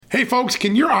Hey folks,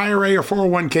 can your IRA or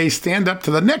 401k stand up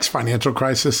to the next financial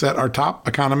crisis that our top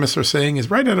economists are saying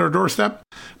is right at our doorstep?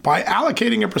 By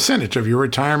allocating a percentage of your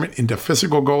retirement into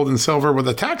physical gold and silver with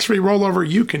a tax-free rollover,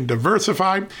 you can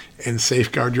diversify and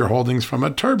safeguard your holdings from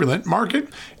a turbulent market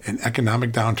and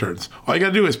economic downturns. All you got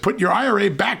to do is put your IRA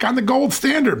back on the gold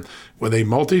standard. With a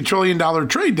multi-trillion-dollar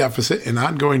trade deficit and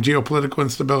ongoing geopolitical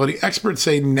instability, experts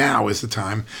say now is the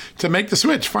time to make the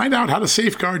switch. Find out how to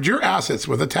safeguard your assets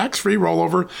with a tax-free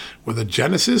rollover with a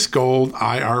Genesis Gold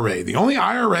IRA, the only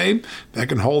IRA that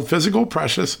can hold physical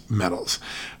precious metals.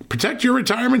 Protect your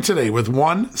retirement today with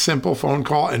one simple phone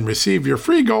call and receive your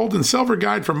free gold and silver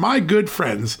guide from my good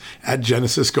friends at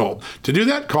Genesis Gold. To do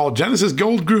that, call Genesis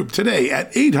Gold Group today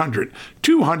at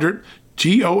 800-200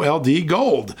 GOLD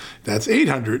Gold. That's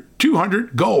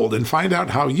 800-200-GOLD, and find out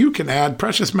how you can add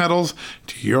precious metals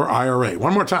to your IRA.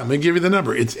 One more time, let me give you the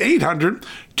number. It's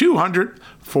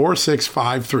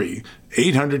 800-200-4653.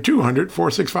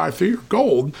 800-200-4653 or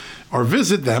gold, or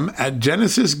visit them at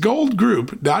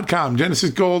genesisgoldgroup.com.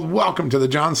 Genesis Gold, welcome to the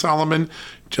John Solomon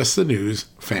Just the News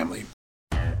family.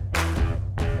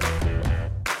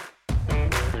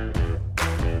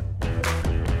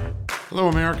 Hello,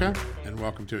 America, and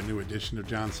welcome to a new edition of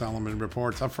John Solomon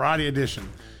Reports, a Friday edition.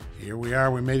 Here we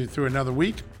are. We made it through another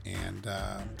week, and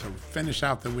to finish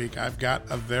out the week, I've got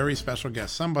a very special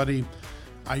guest, somebody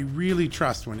I really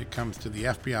trust when it comes to the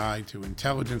FBI, to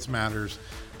intelligence matters,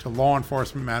 to law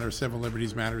enforcement matters, civil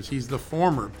liberties matters. He's the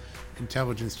former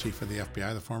intelligence chief of the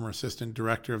FBI, the former assistant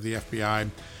director of the FBI,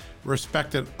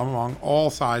 respected among all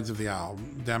sides of the aisle,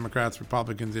 Democrats,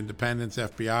 Republicans, independents,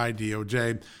 FBI,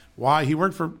 DOJ. Why? He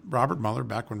worked for Robert Mueller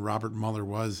back when Robert Mueller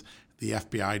was the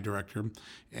FBI director.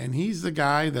 And he's the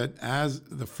guy that, as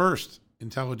the first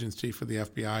intelligence chief of the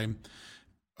FBI,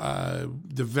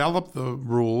 developed the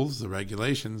rules, the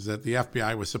regulations that the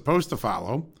FBI was supposed to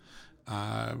follow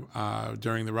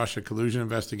during the Russia collusion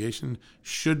investigation,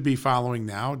 should be following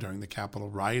now during the Capitol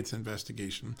riots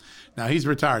investigation. Now, he's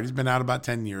retired. He's been out about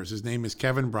 10 years. His name is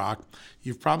Kevin Brock.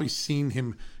 You've probably seen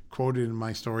him quoted in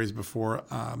my stories before.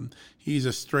 He's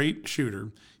a straight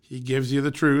shooter. He gives you the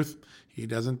truth. He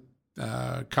doesn't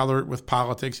color it with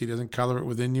politics. He doesn't color it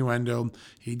with innuendo.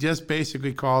 He just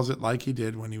basically calls it like he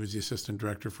did when he was the assistant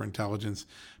director for intelligence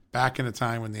back in a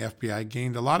time when the FBI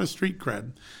gained a lot of street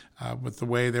cred with the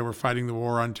way they were fighting the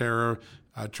war on terror,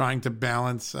 trying to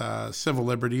balance civil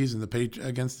liberties and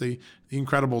against the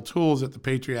incredible tools that the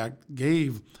Patriot Act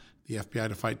gave the FBI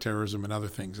to fight terrorism and other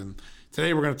things. And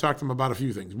today we're going to talk to him about a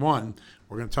few things. One,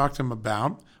 we're going to talk to him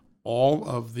about all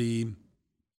of the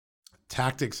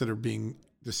tactics that are being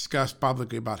discussed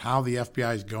publicly about how the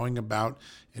FBI is going about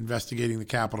investigating the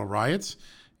Capitol riots,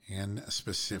 and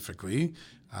specifically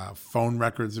phone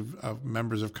records of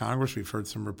members of Congress. We've heard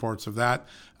some reports of that.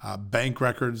 Bank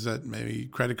records, that maybe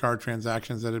credit card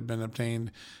transactions that have been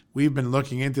obtained. We've been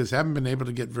looking into this, haven't been able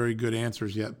to get very good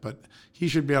answers yet, but he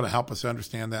should be able to help us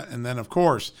understand that. And then, of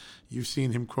course, you've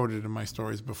seen him quoted in my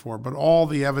stories before, but all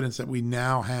the evidence that we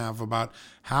now have about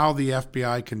how the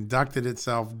FBI conducted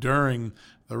itself during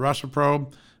the Russia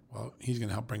probe, well, he's going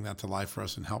to help bring that to life for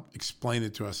us and help explain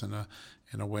it to us in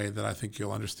a way that I think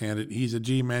you'll understand it. He's a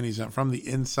G-man. He's from the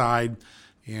inside.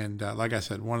 And like I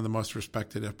said, one of the most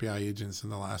respected FBI agents in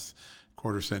the last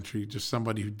quarter century, just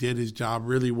somebody who did his job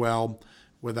really well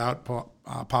without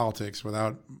politics,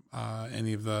 without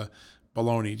any of the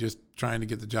baloney, just trying to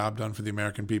get the job done for the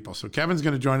American people. So Kevin's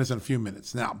going to join us in a few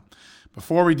minutes. Now,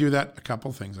 before we do that, a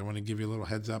couple things. I want to give you a little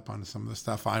heads up on some of the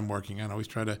stuff I'm working on. I always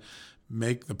try to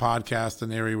make the podcast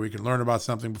an area where you can learn about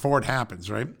something before it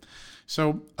happens, right?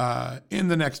 So in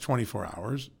the next 24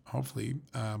 hours, hopefully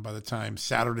by the time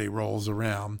Saturday rolls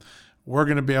around, we're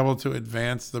going to be able to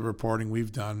advance the reporting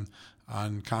we've done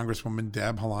on Congresswoman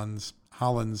Deb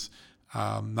Haaland's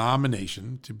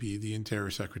nomination to be the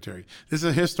Interior Secretary. This is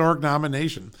a historic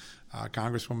nomination.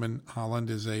 Congresswoman Haaland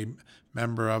is a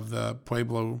member of the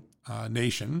Pueblo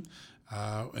Nation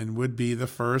and would be the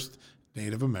first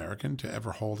Native American to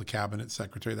ever hold a cabinet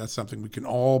secretary. That's something we can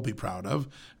all be proud of,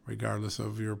 regardless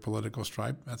of your political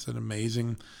stripe. That's an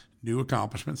amazing new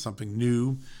accomplishment, something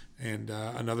new, and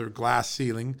another glass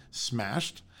ceiling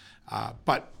smashed.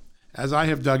 But as I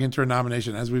have dug into her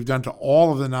nomination, as we've done to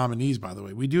all of the nominees, by the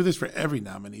way, we do this for every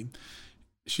nominee,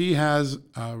 she has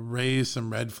raised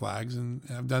some red flags, and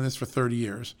I've done this for 30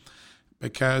 years,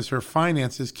 because her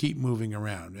finances keep moving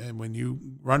around. And when you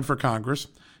run for Congress,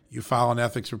 you file an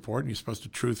ethics report, and you're supposed to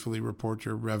truthfully report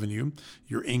your revenue,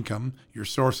 your income, your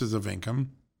sources of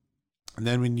income. And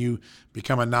then when you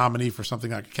become a nominee for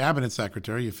something like a cabinet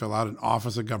secretary, you fill out an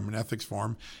Office of Government Ethics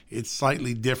form. It's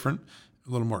slightly different, a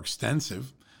little more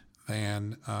extensive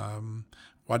than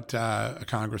what a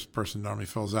congressperson normally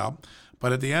fills out.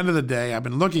 But at the end of the day, I've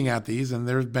been looking at these, and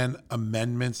there's been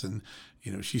amendments. And,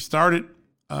 she started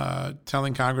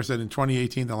telling Congress that in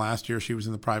 2018, the last year she was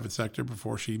in the private sector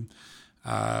before she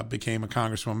became a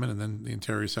congresswoman and then the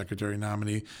Interior Secretary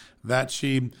nominee, that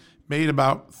she made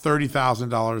about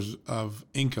 $30,000 of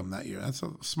income that year. That's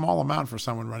a small amount for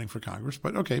someone running for Congress,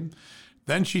 but okay.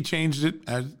 Then she changed it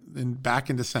back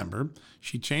in December.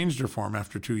 She changed her form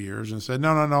after 2 years and said,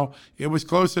 no, it was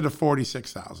closer to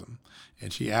 $46,000.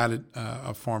 And she added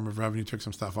a form of revenue, took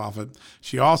some stuff off it.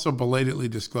 She also belatedly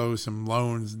disclosed some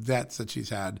loans, debts that she's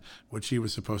had, which she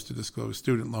was supposed to disclose,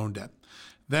 student loan debt.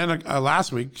 Then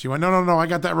last week, she went, no, I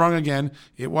got that wrong again.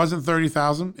 It wasn't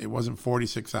 $30,000. It wasn't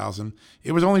 $46,000.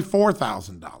 It was only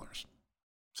 $4,000.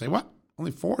 Say what?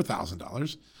 Only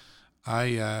 $4,000.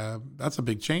 That's a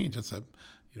big change. That's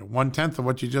 1/10 of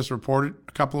what you just reported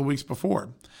a couple of weeks before.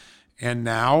 And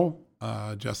now,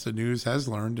 Just the News has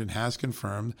learned and has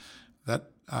confirmed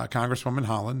that Congresswoman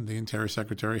Holland, the Interior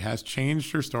Secretary, has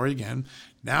changed her story again.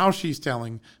 Now she's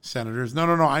telling senators, no,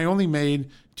 I only made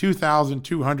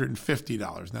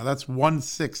 $2,250. Now that's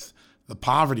 1/6 the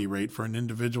poverty rate for an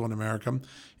individual in America.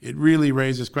 It really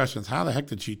raises questions. How the heck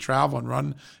did she travel and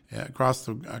run across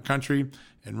the country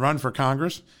and run for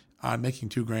Congress on making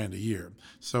 $2,000 a year?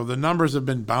 So the numbers have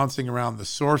been bouncing around. The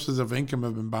sources of income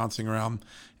have been bouncing around.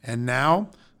 And now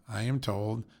I am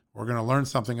told we're going to learn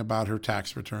something about her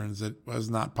tax returns that was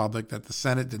not public, that the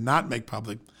Senate did not make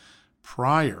public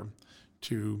prior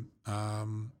to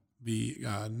the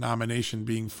nomination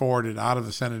being forwarded out of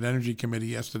the Senate Energy Committee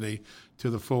yesterday to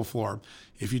the full floor.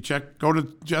 If you go to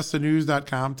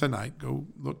justthenews.com tonight, go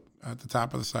look at the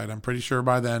top of the site. I'm pretty sure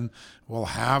by then we'll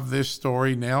have this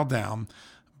story nailed down.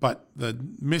 But the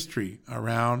mystery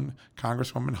around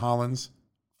Congresswoman Holland's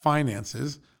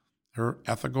finances, her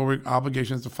ethical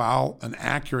obligations to file an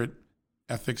accurate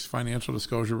ethics financial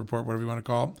disclosure report, whatever you want to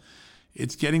call it,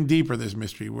 it's getting deeper, this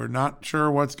mystery. We're not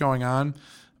sure what's going on,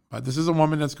 but this is a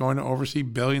woman that's going to oversee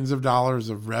billions of dollars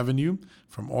of revenue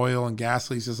from oil and gas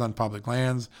leases on public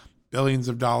lands, billions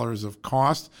of dollars of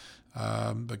cost,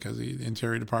 because the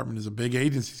Interior Department is a big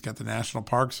agency. It's got the National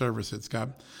Park Service. It's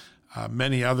got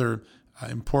many other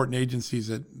important agencies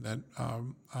that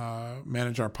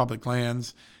manage our public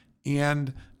lands.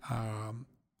 And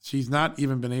she's not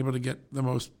even been able to get the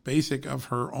most basic of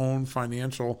her own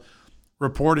financial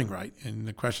reporting right. And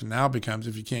the question now becomes,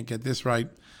 if you can't get this right,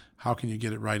 how can you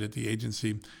get it right at the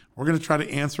agency? We're going to try to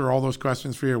answer all those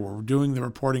questions for you. We're doing the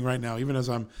reporting right now. Even as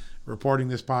I'm reporting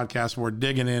this podcast, we're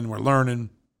digging in, we're learning,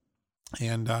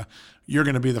 and you're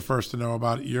going to be the first to know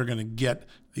about it. You're going to get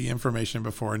the information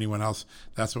before anyone else.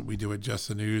 That's what we do at Just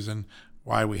the News and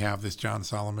why we have this John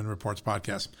Solomon Reports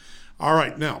podcast. All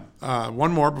right, now,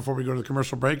 one more before we go to the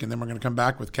commercial break, and then we're going to come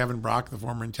back with Kevin Brock, the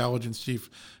former intelligence chief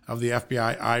of the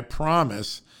FBI. I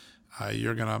promise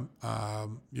you're gonna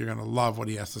love what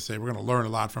he has to say. We're going to learn a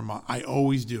lot from him. I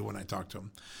always do when I talk to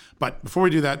him. But before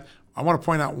we do that, I want to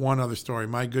point out one other story.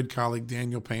 My good colleague,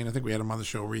 Daniel Payne, I think we had him on the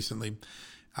show recently.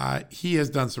 He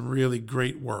has done some really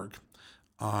great work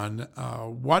on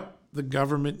what the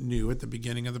government knew at the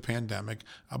beginning of the pandemic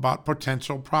about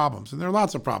potential problems. And there are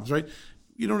lots of problems, right?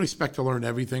 You don't expect to learn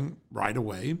everything right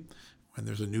away when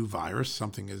there's a new virus,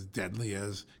 something as deadly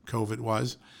as COVID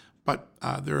was. But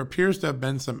there appears to have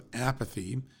been some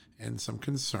apathy and some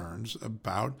concerns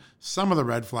about some of the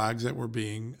red flags that were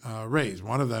being raised.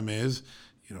 One of them is,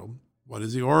 what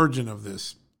is the origin of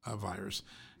this virus?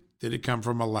 Did it come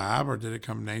from a lab, or did it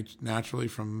come naturally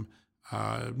from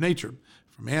nature,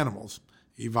 from animals,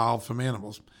 evolved from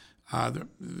animals?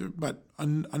 But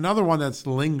another one that's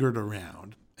lingered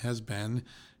around has been,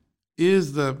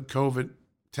 is the COVID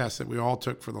test that we all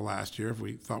took for the last year, if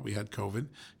we thought we had COVID,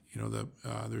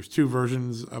 there's two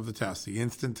versions of the test, the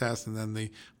instant test and then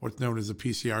what's known as the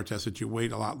PCR test that you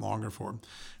wait a lot longer for.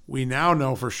 We now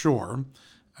know for sure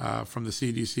from the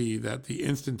CDC that the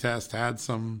instant test had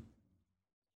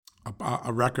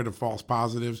a record of false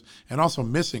positives and also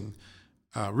missing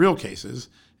real cases.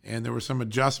 And there were some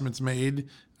adjustments made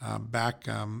back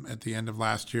at the end of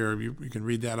last year. You can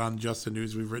read that on Just the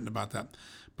News. We've written about that.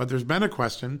 But there's been a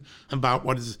question about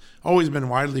what has always been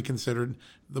widely considered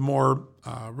the more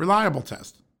reliable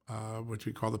test, which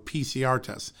we call the PCR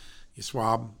test. You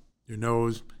swab your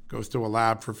nose, goes to a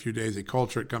lab for a few days, they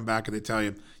culture it, come back, and they tell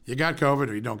you, you got COVID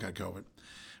or you don't got COVID.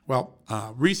 Well,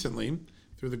 recently,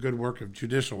 through the good work of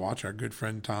Judicial Watch, our good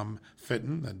friend Tom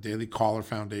Fitton, the Daily Caller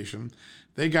Foundation,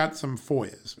 they got some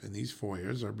FOIAs, and these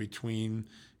FOIAs are between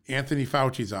Anthony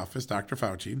Fauci's office, Dr.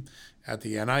 Fauci, at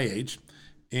the NIH,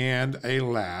 and a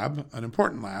lab, an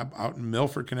important lab out in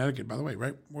Milford, Connecticut, by the way,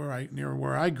 right near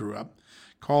where I grew up,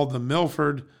 called the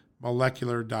Milford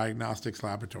Molecular Diagnostics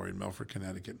Laboratory in Milford,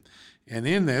 Connecticut. And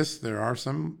in this, there are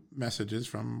some messages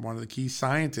from one of the key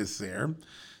scientists there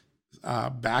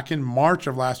back in March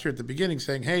of last year at the beginning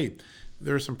saying, hey,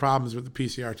 there are some problems with the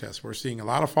PCR test. We're seeing a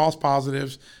lot of false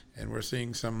positives, and we're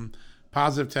seeing some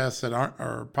positive tests that aren't,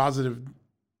 or positive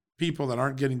people that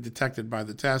aren't getting detected by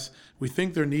the test. We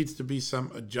think there needs to be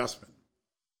some adjustment.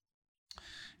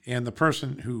 And the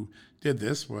person who did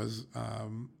this was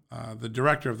the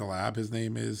director of the lab. His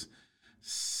name is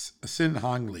Sin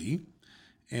Hong Lee.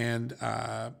 And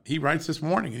he writes this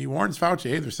warning, and he warns Fauci,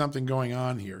 hey, there's something going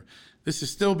on here. This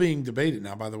is still being debated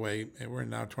now, by the way. We're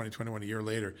in now 2021, a year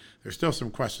later. There's still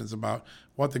some questions about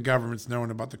what the government's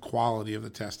known about the quality of the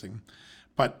testing.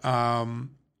 But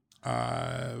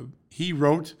he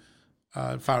wrote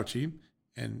Fauci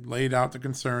and laid out the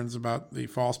concerns about the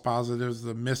false positives,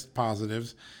 the missed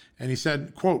positives. And he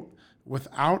said, quote,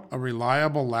 without a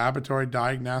reliable laboratory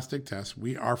diagnostic test,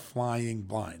 we are flying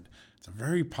blind. It's a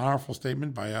very powerful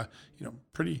statement by a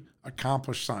pretty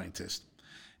accomplished scientist.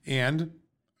 And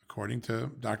according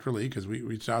to Dr. Lee, because we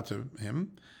reached out to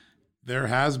him, there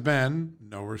has been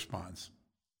no response.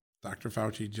 Dr.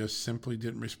 Fauci just simply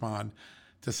didn't respond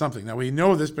to something. Now, we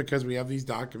know this because we have these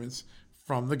documents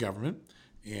from the government,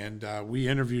 and we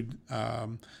interviewed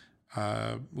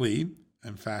Lee.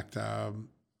 In fact,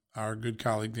 our good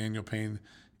colleague Daniel Payne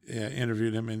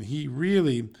interviewed him, and he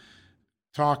really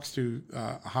talks to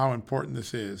how important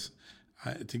this is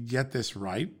to get this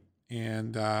right.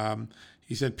 And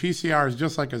he said PCR is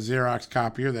just like a Xerox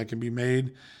copier that can be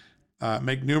made,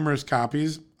 make numerous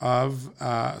copies of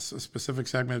a specific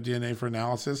segment of DNA for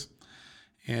analysis.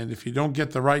 And if you don't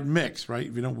get the right mix, right,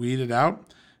 if you don't weed it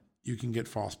out, you can get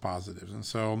false positives. And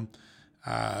so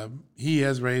he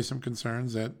has raised some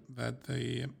concerns that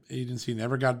the agency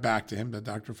never got back to him, that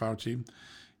Dr. Fauci.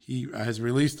 He has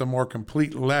released a more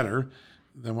complete letter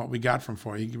than what we got from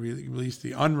Foy. He released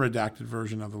the unredacted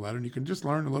version of the letter, and you can just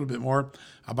learn a little bit more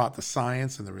about the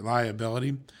science and the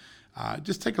reliability.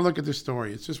 Just take a look at this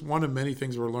story. It's just one of many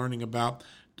things we're learning about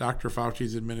Dr.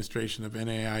 Fauci's administration of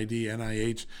NIAID,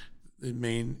 NIH, the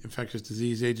main infectious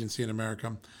disease agency in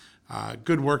America.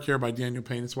 Good work here by Daniel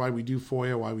Payne. It's why we do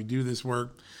FOIA, why we do this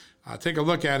work. Take a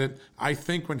look at it. I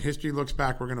think when history looks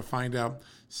back, we're going to find out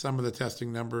some of the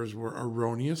testing numbers were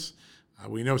erroneous.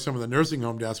 We know some of the nursing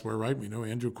home deaths were right. We know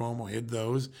Andrew Cuomo hid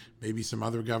those, maybe some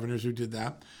other governors who did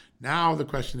that. Now the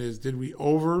question is, did we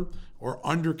over or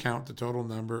undercount the total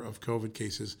number of COVID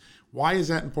cases? Why is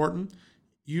that important?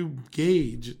 You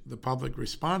gauge the public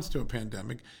response to a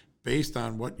pandemic based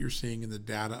on what you're seeing in the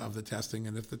data of the testing.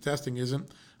 And if the testing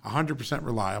isn't 100%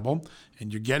 reliable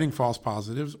and you're getting false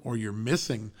positives or you're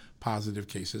missing positive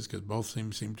cases, because both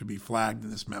seem to be flagged in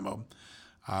this memo,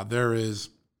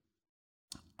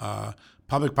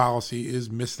 public policy is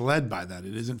misled by that.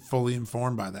 It isn't fully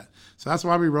informed by that. So that's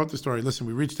why we wrote the story. Listen,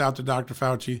 we reached out to Dr.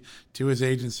 Fauci, to his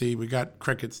agency. We got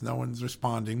crickets. No one's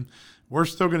responding. We're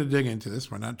still going to dig into this.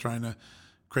 We're not trying to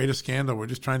create a scandal. We're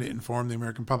just trying to inform the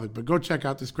American public. But go check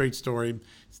out this great story.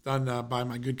 It's done by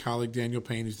my good colleague, Daniel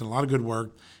Payne. He's done a lot of good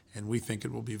work, and we think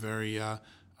it will be very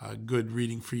good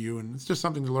reading for you. And it's just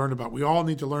something to learn about. We all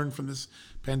need to learn from this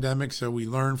pandemic, so we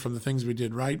learn from the things we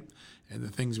did right and the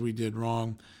things we did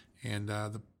wrong. And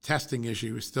the testing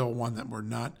issue is still one that we're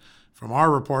not, from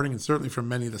our reporting and certainly from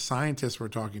many of the scientists we're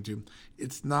talking to,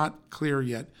 it's not clear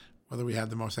yet whether we have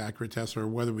the most accurate tests or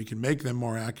whether we can make them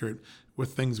more accurate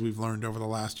with things we've learned over the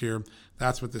last year.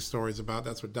 That's what this story is about.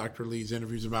 That's what Dr. Lee's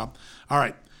interview is about. All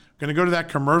right, going to go to that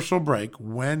commercial break.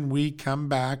 When we come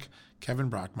back, Kevin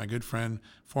Brock, my good friend,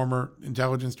 former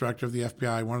intelligence director of the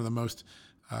FBI, one of the most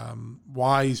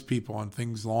wise people on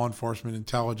things, law enforcement,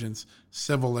 intelligence,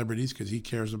 civil liberties, because he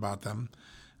cares about them.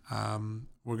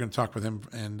 We're going to talk with him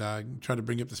and try to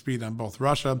bring up the speed on both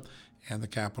Russia and the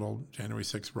Capitol January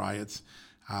 6th riots.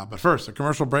 But first, a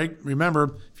commercial break.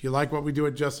 Remember, if you like what we do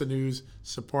at Just the News,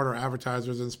 support our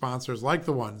advertisers and sponsors like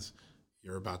the ones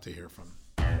you're about to hear from.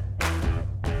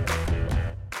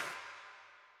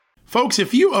 Folks,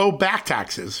 if you owe back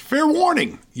taxes, fair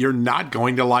warning, you're not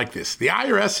going to like this. The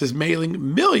IRS is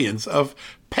mailing millions of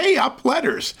pay-up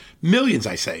letters. Millions,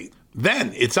 I say.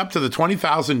 Then it's up to the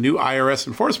 20,000 new IRS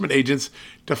enforcement agents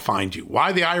to find you.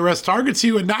 Why the IRS targets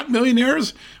you and not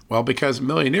millionaires? Well, because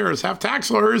millionaires have tax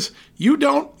lawyers. You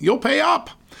don't, you'll pay up.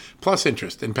 Plus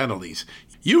interest and penalties.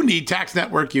 You need Tax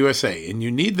Network USA, and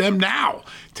you need them now.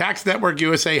 Tax Network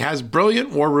USA has brilliant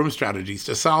war room strategies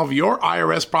to solve your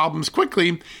IRS problems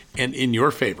quickly and in your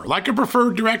favor. Like a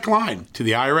preferred direct line to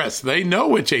the IRS. They know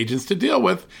which agents to deal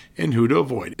with and who to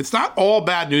avoid. It's not all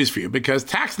bad news for you because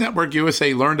Tax Network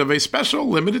USA learned of a special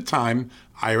limited time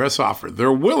IRS offer.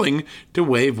 They're willing to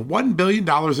waive $1 billion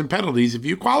in penalties if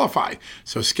you qualify.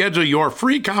 So schedule your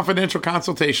free confidential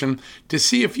consultation to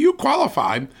see if you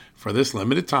qualify for this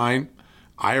limited time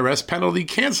IRS penalty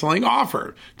canceling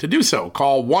offer. To do so,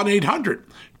 call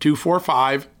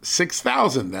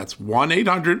 1-800-245-6000. That's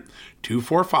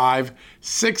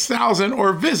 1-800-245-6000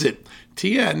 or visit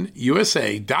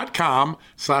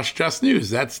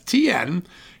tnusa.com/justnews. That's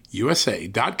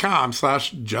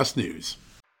tnusa.com/justnews.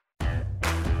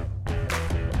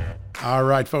 All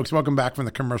right, folks, welcome back from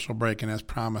the commercial break. And as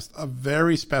promised, a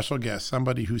very special guest,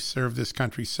 somebody who served this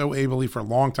country so ably for a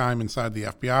long time inside the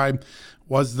FBI,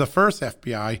 was the first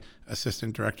FBI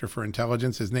Assistant Director for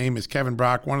Intelligence. His name is Kevin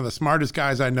Brock, one of the smartest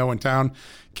guys I know in town.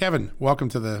 Kevin, welcome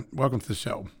to the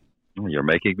show. You're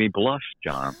making me blush,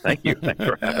 John. Thank you. Thanks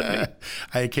for having me.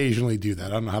 I occasionally do that. I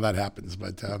don't know how that happens,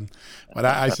 but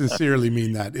I sincerely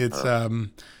mean that. It's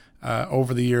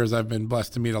over the years, I've been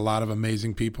blessed to meet a lot of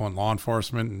amazing people in law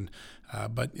enforcement, and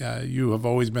but you have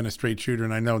always been a straight shooter,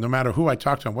 and I know no matter who I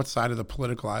talk to, on what side of the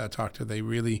political aisle I talk to, they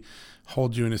really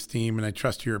hold you in esteem, and I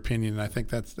trust your opinion. And I think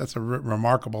that's a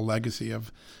remarkable legacy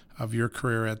of your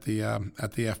career at the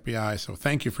FBI. So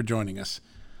thank you for joining us.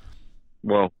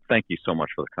 Well, thank you so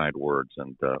much for the kind words,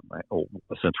 and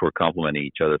since we're complimenting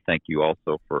each other, thank you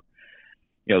also for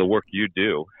the work you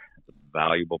do. It's a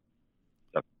valuable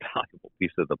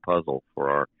piece of the puzzle for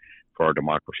our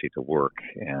democracy to work,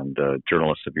 and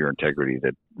journalists of your integrity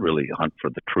that really hunt for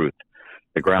the truth,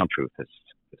 the ground truth is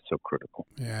so critical.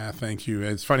 Yeah, thank you.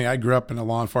 It's funny, I grew up in a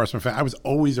law enforcement family. I was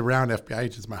always around FBI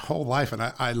agents my whole life, and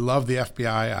I love the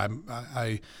FBI.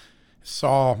 I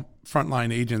saw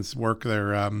frontline agents work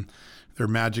their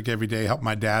magic every day, help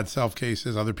my dad solve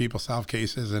cases, other people solve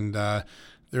cases, and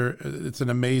it's an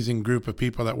amazing group of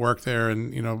people that work there.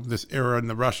 And, this era in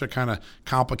the Russia kind of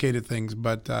complicated things,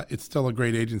 but it's still a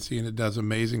great agency, and it does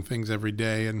amazing things every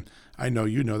day. And I know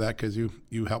you know that because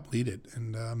you help lead it.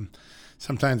 And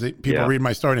sometimes people read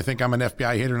my story and think I'm an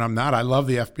FBI hater, and I'm not. I love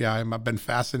the FBI. I've been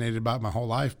fascinated about it my whole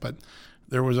life. But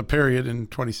there was a period in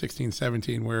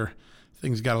 2016-17 where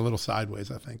things got a little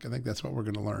sideways, I think. I think that's what we're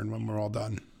going to learn when we're all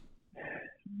done.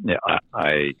 Yeah,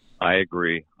 I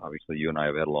agree. Obviously, you and I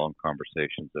have had long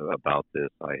conversations about this.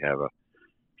 I have a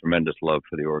tremendous love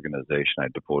for the organization. I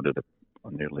devoted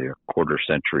nearly a quarter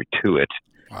century to it.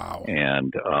 Wow.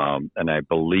 And I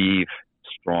believe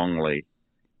strongly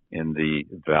in the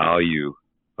value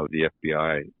of the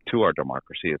FBI to our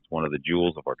democracy. It's one of the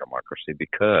jewels of our democracy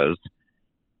because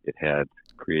it had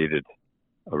created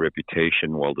a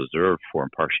reputation well-deserved for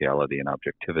impartiality and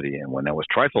objectivity. And when that was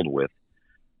trifled with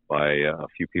by a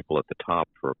few people at the top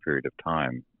for a period of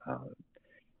time,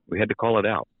 we had to call it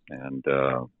out, and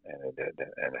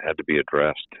it had to be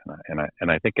addressed. And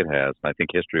I think it has. I think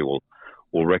history will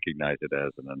recognize it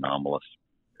as an anomalous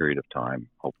period of time,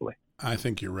 hopefully. I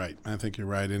think you're right. And,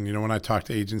 when I talk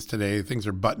to agents today, things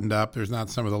are buttoned up. There's not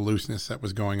some of the looseness that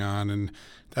was going on, and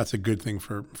that's a good thing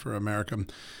for America.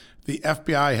 The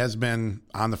FBI has been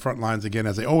on the front lines again,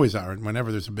 as they always are,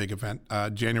 whenever there's a big event.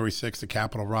 January 6th, the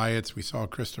Capitol riots, we saw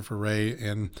Christopher Wray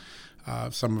and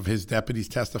some of his deputies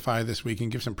testify this week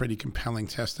and give some pretty compelling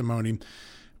testimony.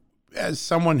 As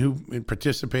someone who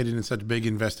participated in such big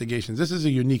investigations, this is a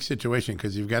unique situation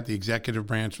because you've got the executive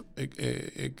branch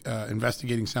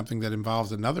investigating something that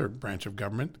involves another branch of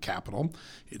government, the Capitol.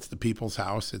 It's the People's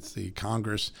House. It's the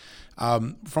Congress.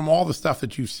 From all the stuff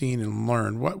that you've seen and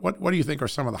learned, what do you think are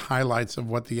some of the highlights of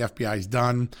what the FBI's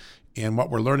done and what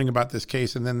we're learning about this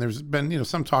case? And then there's been,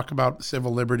 some talk about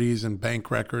civil liberties and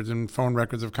bank records and phone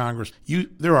records of Congress.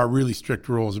 There are really strict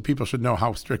rules, and people should know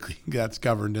how strictly that's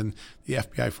governed, and the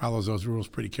FBI follows those rules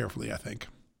pretty carefully, I think.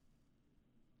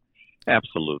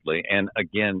 Absolutely. And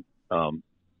again,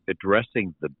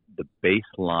 addressing the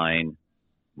baseline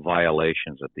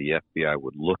violations that the FBI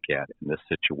would look at in this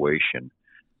situation,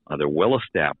 they're well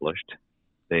established.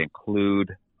 They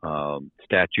include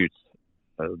statutes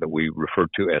that we refer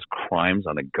to as crimes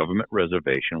on a government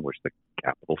reservation, which the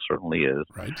Capitol certainly is,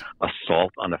 right.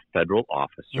 Assault on a federal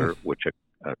officer, which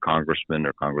a congressman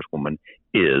or congresswoman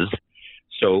is.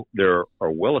 So there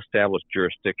are well-established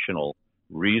jurisdictional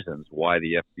reasons why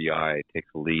the FBI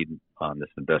takes the lead on this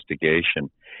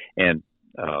investigation. And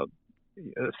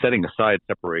setting aside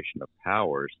separation of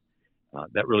powers,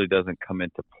 that really doesn't come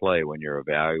into play when you're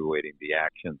evaluating the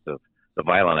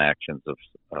violent actions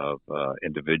of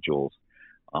individuals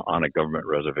on a government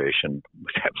reservation,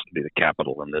 which happens to be the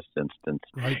Capitol in this instance,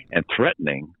 right. And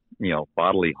threatening,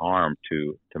 bodily harm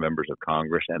to members of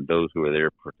Congress and those who are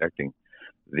there protecting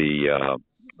the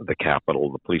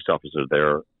Capitol. The police officers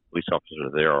there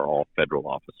are all federal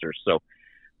officers. So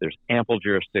there's ample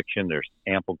jurisdiction. There's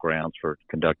ample grounds for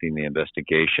conducting the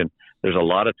investigation. There's a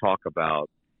lot of talk about,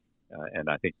 and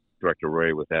I think Director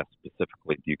Ray was asked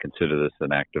specifically, do you consider this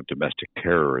an act of domestic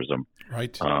terrorism?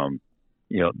 Right.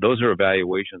 Those are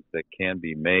evaluations that can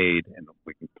be made, and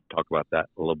we can talk about that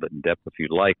a little bit in depth if you'd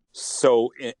like.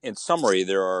 So, in summary,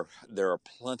 there are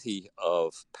plenty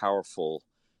of powerful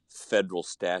federal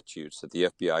statutes that the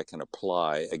FBI can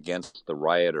apply against the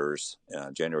rioters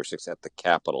January 6th at the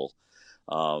Capitol.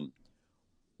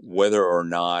 Whether or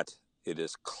not it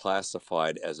is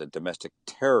classified as a domestic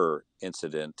terror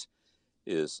incident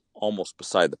is almost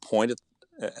beside the point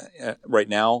right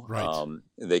now. Right.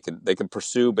 They can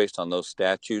pursue based on those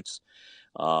statutes.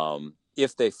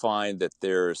 If they find that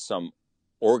there is some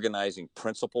organizing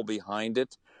principle behind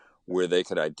it, where they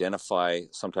could identify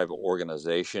some type of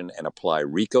organization and apply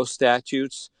RICO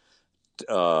statutes,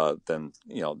 then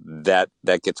that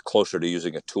gets closer to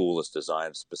using a tool that's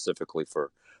designed specifically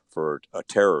for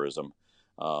terrorism.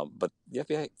 But the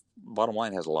FBI, bottom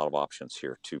line, has a lot of options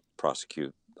here to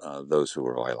prosecute those who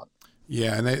are violent.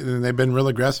 Yeah, and they've been real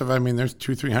aggressive. I mean, there's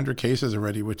 200-300 cases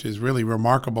already, which is really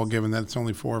remarkable given that it's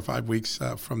only 4 or 5 weeks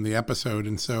from the episode.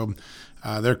 And so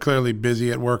they're clearly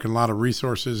busy at work and a lot of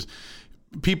resources.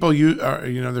 People,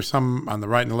 there's some on the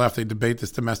right and the left, they debate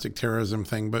this domestic terrorism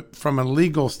thing. But from a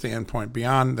legal standpoint,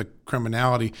 beyond the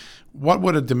criminality, what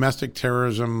would a domestic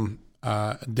terrorism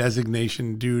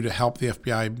designation do to help the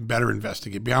FBI better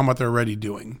investigate beyond what they're already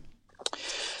doing?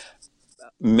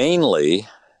 Mainly,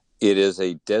 it is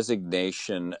a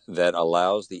designation that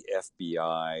allows the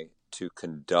FBI to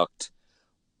conduct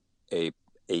an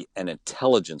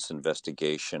intelligence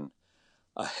investigation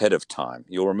ahead of time.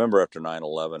 You'll remember after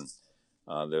 9/11,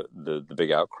 the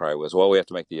big outcry was, well, we have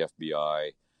to make the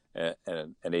FBI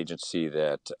an agency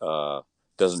that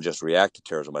doesn't just react to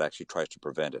terrorism, but actually tries to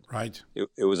prevent it. Right.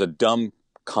 It was a dumb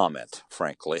comment,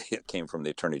 frankly. It came from the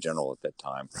Attorney General at that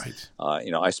time. Right.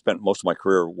 I spent most of my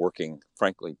career working,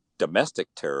 frankly, domestic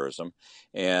terrorism,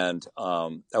 and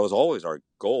that was always our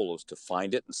goal, was to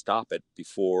find it and stop it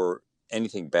before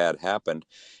anything bad happened,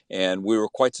 and we were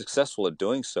quite successful at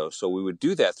doing so. So we would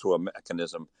do that through a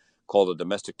mechanism called a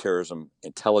domestic terrorism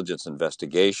intelligence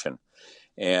investigation,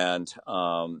 and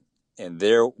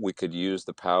there we could use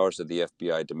the powers of the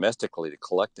FBI domestically to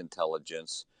collect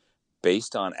intelligence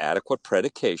based on adequate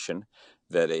predication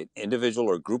that an individual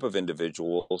or group of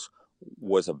individuals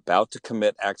was about to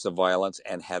commit acts of violence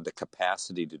and had the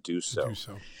capacity to do so.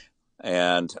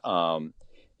 And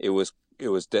it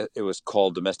was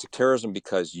called domestic terrorism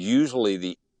because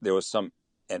usually there was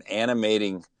an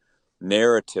animating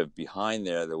narrative behind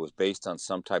there that was based on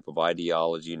some type of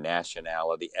ideology,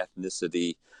 nationality,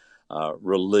 ethnicity,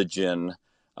 religion,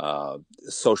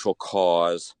 social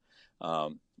cause,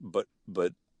 but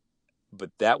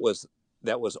that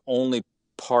was only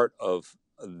part of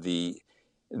the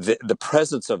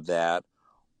presence of that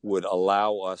would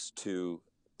allow us to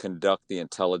conduct the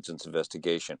intelligence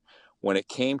investigation. When it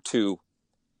came to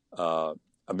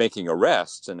making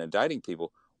arrests and indicting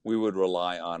people, we would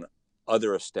rely on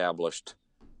other established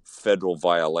federal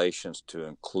violations to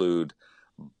include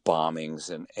bombings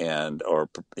or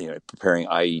preparing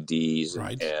IEDs,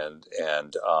 right,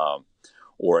 and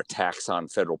or attacks on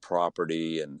federal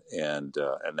property and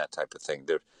that type of thing.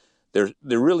 There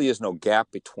really is no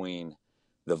gap between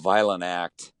the violent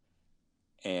act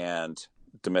and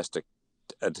domestic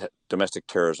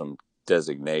terrorism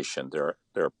designation. There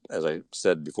are, as I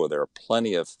said before, there are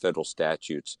plenty of federal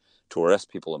statutes to arrest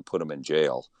people and put them in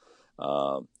jail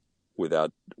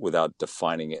without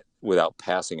defining it, without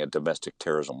passing a domestic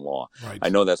terrorism law. Right. I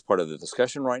know that's part of the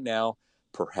discussion right now.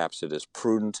 Perhaps it is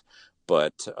prudent,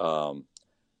 but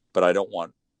I don't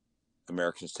want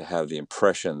Americans to have the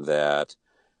impression that,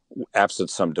 absent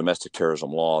some domestic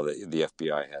terrorism law, that the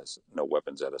FBI has no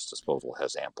weapons at its disposal,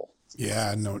 has ample.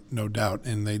 Yeah, no doubt.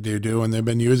 And they do, and they've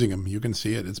been using them. You can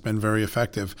see it. It's been very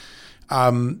effective.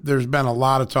 There's been a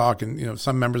lot of talk, and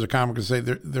some members of Congress say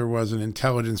there was an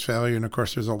intelligence failure. And of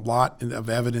course, there's a lot of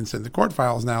evidence in the court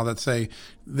files now that say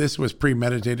this was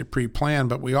premeditated, pre-planned.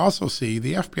 But we also see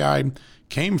the FBI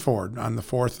came forward on the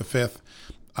 4th, the 5th,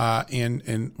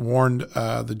 and warned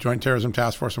the Joint Terrorism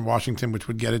Task Force in Washington, which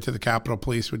would get it to the Capitol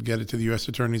Police, would get it to the U.S.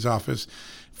 Attorney's Office.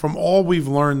 From all we've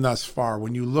learned thus far,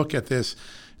 when you look at this,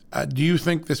 do you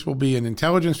think this will be an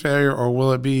intelligence failure, or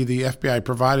will it be the FBI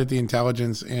provided the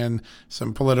intelligence and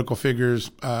some political figures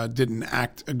didn't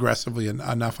act aggressively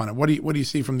enough on it? What do you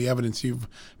see from the evidence you've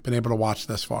been able to watch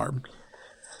thus far?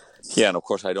 Yeah, and of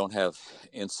course, I don't have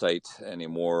insight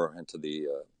anymore into the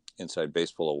inside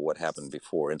baseball of what happened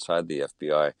before inside the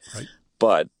FBI. Right.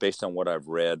 But based on what I've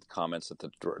read, comments that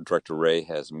the Director Ray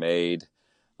has made,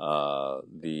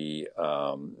 the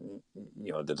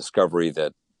discovery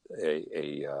that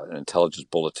an intelligence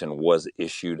bulletin was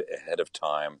issued ahead of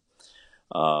time.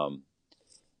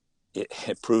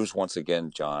 It proves once again,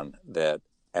 John, that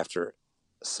after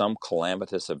some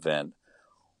calamitous event,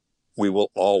 we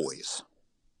will always,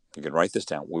 you can write this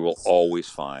down, we will always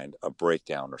find a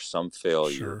breakdown or some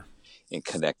failure in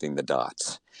connecting the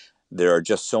dots. There are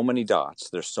just so many dots.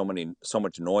 There's so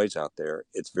much noise out there.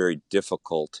 It's very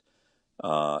difficult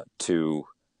to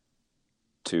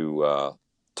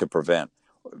prevent.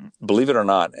 Believe it or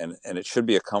not, and it should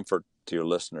be a comfort to your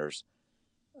listeners,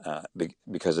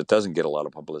 because it doesn't get a lot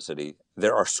of publicity.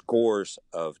 There are scores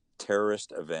of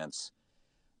terrorist events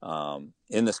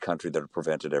in this country that are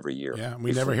prevented every year. Yeah,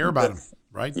 we never hear about them,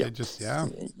 right? Yeah. They just,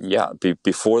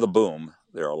 Before the boom,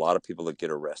 there are a lot of people that get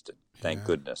arrested. Thank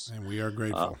goodness. And we are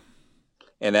grateful.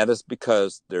 And that is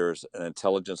because there's a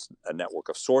network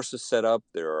of sources set up.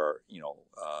 There are,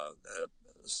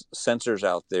 sensors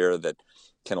out there that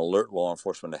can alert law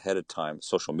enforcement ahead of time.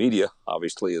 Social media,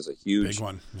 obviously, is a huge big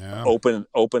one. Yeah.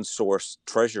 Open source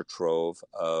treasure trove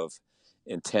of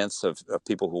intents of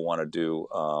people who want to do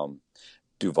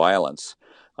violence.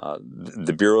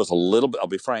 The Bureau is I'll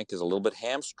be frank, is a little bit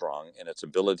hamstrung in its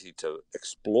ability to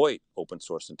exploit open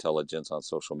source intelligence on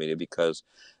social media, because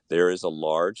there is a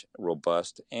large,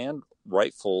 robust, and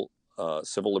rightful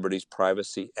civil liberties,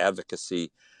 privacy,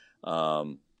 advocacy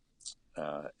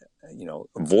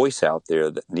voice out there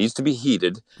that needs to be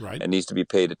heeded and needs to be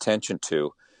paid attention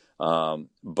to.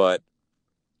 But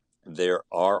there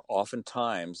are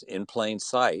oftentimes in plain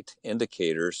sight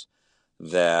indicators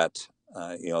that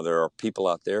there are people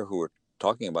out there who are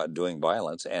talking about doing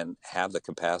violence and have the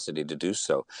capacity to do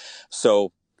so.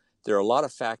 So there are a lot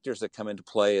of factors that come into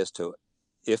play as to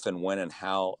if and when and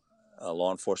how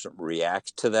law enforcement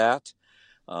reacts to that.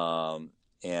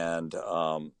 And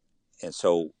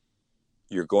so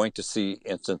you're going to see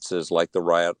instances like the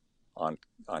riot on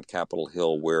Capitol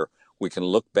Hill, where we can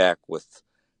look back with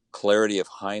clarity of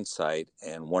hindsight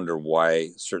and wonder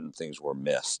why certain things were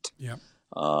missed. Yeah.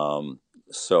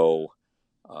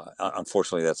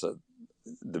 Unfortunately,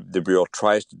 the Bureau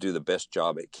tries to do the best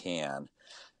job it can.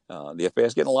 The FBI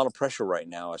is getting a lot of pressure right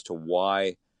now as to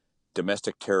why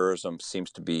domestic terrorism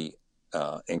seems to be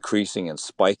increasing and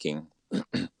spiking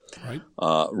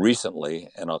recently,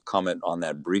 and I'll comment on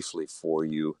that briefly for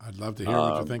you. I'd love to hear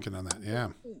what you're thinking on that. Yeah.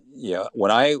 Yeah.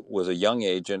 When I was a young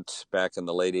agent back in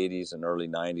the late 80s and early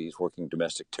 90s working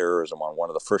domestic terrorism on one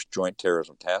of the first joint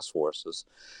terrorism task forces,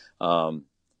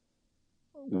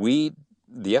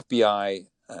 the FBI,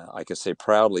 I can say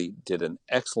proudly, did an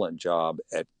excellent job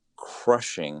at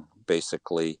crushing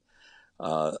basically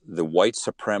the white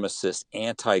supremacist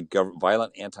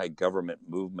violent anti-government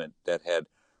movement that had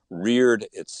reared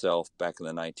itself back in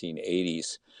the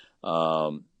 1980s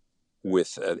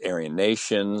with Aryan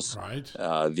Nations,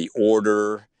 the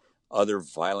Order, other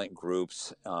violent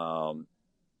groups.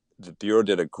 The Bureau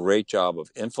did a great job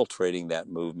of infiltrating that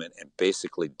movement and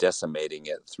basically decimating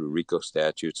it through RICO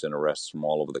statutes and arrests from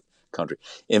all over the country,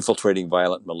 infiltrating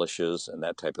violent militias and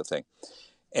that type of thing.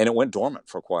 And it went dormant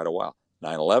for quite a while.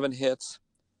 9/11 hits,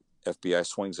 FBI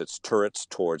swings its turrets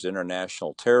towards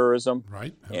international terrorism,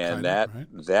 and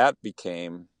that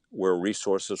became where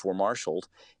resources were marshaled.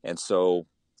 And so,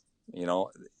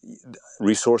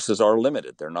 resources are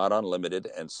limited; they're not unlimited.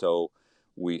 And so,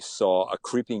 we saw a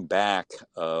creeping back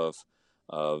of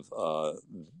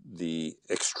the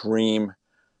extreme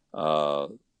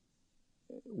white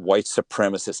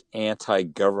supremacist,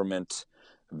 anti-government,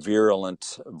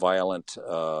 virulent, violent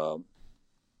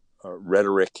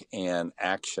rhetoric and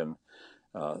action,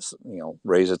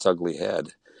 raise its ugly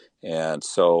head. And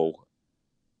so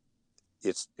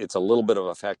it's a little bit of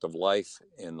a fact of life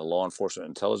in the law enforcement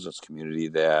intelligence community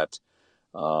that,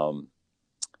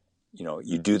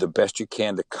 you do the best you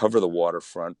can to cover the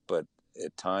waterfront, but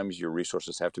at times your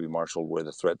resources have to be marshaled where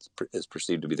the threat is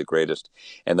perceived to be the greatest.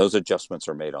 And those adjustments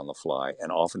are made on the fly.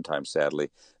 And oftentimes, sadly,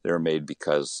 they're made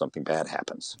because something bad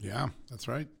happens. Yeah, that's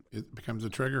right. It becomes a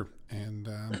trigger. And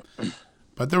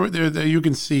but there you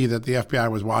can see that the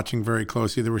FBI was watching very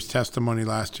closely. There was testimony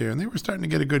last year, and they were starting to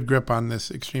get a good grip on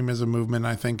this extremism movement.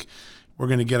 I think we're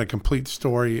going to get a complete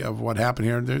story of what happened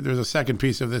here. There's a second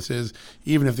piece of this is,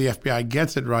 even if the FBI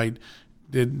gets it right,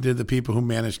 did the people who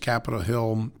managed Capitol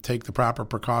Hill take the proper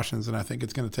precautions? And I think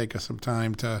it's going to take us some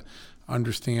time to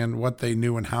understand what they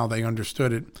knew and how they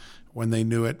understood it when they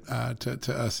knew it to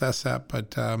assess that.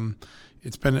 But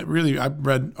it's been really, I've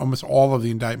read almost all of the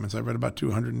indictments. I've read about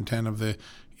 210 of the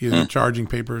charging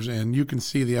papers, and you can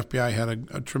see the FBI had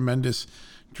a tremendous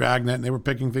dragnet, and they were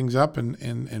picking things up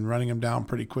and running them down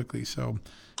pretty quickly. So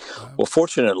Well,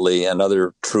 fortunately,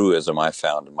 another truism I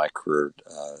found in my career,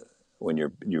 when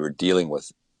you were dealing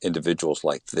with individuals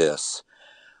like this,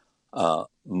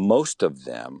 most of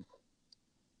them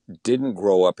didn't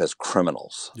grow up as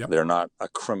criminals. Yep. They're not a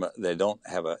criminal. They don't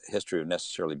have a history of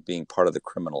necessarily being part of the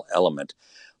criminal element,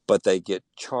 but they get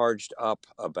charged up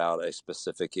about a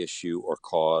specific issue or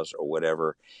cause or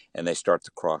whatever, and they start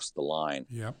to cross the line.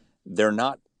 Yep. They're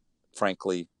not,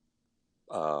 frankly,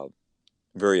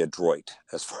 very adroit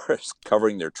as far as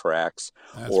covering their tracks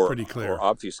or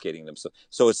obfuscating them.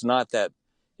 So it's not that,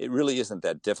 it really isn't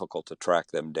that difficult to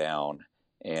track them down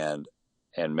and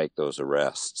make those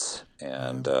arrests.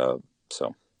 And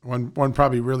so one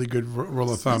probably really good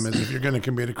rule of thumb is if you're going to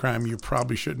commit a crime, you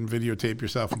probably shouldn't videotape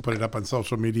yourself and put it up on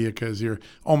social media, because you're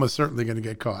almost certainly going to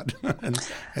get caught. and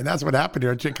that's what happened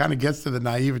here. It kind of gets to the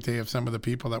naivete of some of the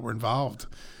people that were involved.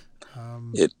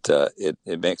 It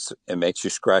makes you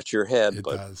scratch your head. It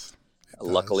but does.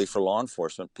 Luckily for law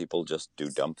enforcement, people just do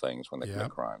dumb things when they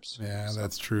commit crimes. Yeah, so.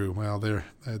 That's true. Well,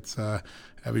 that's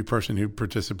every person who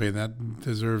participated in that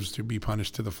deserves to be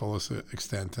punished to the fullest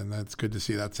extent, and that's good to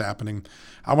see that's happening.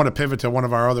 I want to pivot to one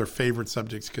of our other favorite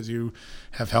subjects, because you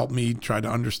have helped me try to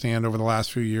understand over the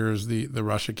last few years the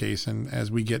Russia case, and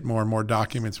as we get more and more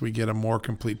documents, we get a more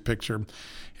complete picture.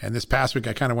 And this past week,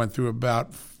 I kind of went through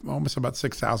almost about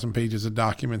 6,000 pages of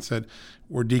documents that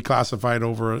were declassified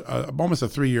over almost a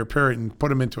 3-year period, and put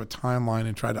them into a timeline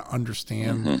and try to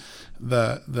understand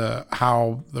the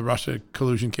how the Russia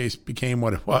collusion case became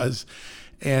what it was.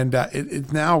 And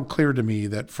it's now clear to me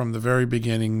that from the very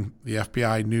beginning, the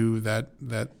FBI knew that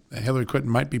Hillary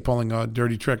Clinton might be pulling a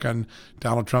dirty trick on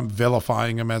Donald Trump,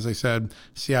 vilifying him. As I said,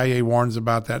 CIA warns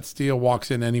about that. Steele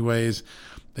walks in anyways.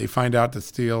 They find out that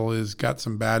Steele has got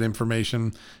some bad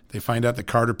information. They find out that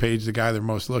Carter Page, the guy they're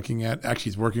most looking at,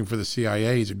 actually is working for the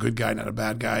CIA. He's a good guy, not a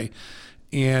bad guy.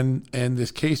 And this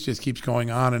case just keeps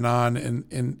going on, and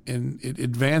it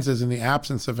advances in the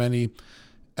absence of any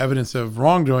evidence of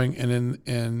wrongdoing, and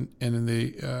in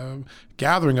the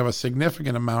gathering of a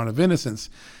significant amount of innocence.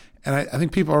 And I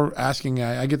think people are asking,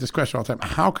 I get this question all the time,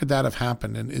 how could that have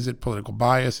happened? And is it political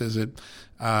bias? Is it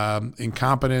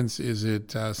incompetence? Is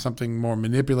it something more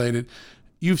manipulated?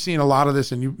 You've seen a lot of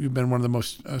this, and you've been one of the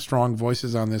most strong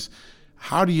voices on this.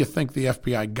 How do you think the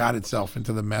FBI got itself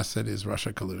into the mess that is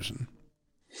Russia collusion?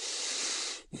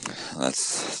 That's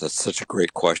such a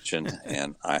great question,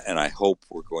 and I hope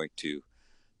we're going to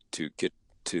get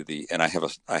to the. And I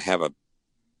have a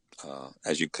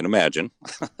as you can imagine,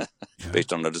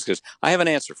 based on the discussion, I have an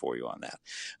answer for you on that.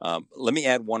 Let me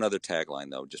add one other tagline,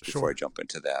 though, just before I jump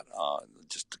into that,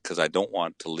 just because I don't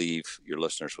want to leave your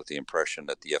listeners with the impression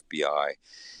that the FBI,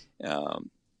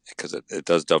 because it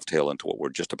does dovetail into what we're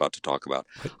just about to talk about.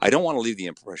 I don't want to leave the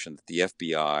impression that the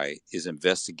FBI is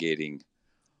investigating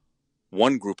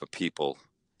one group of people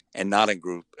and not a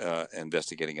group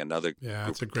investigating another group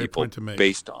that's a of great people point to make.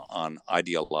 Based on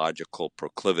ideological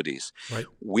proclivities. Right.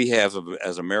 We have,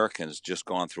 as Americans, just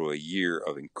gone through a year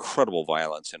of incredible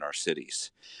violence in our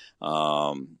cities,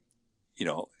 that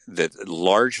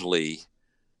largely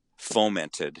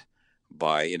fomented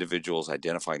by individuals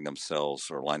identifying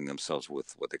themselves or aligning themselves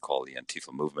with what they call the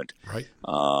Antifa movement. Right.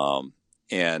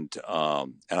 And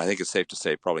I think it's safe to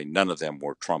say probably none of them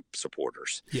were Trump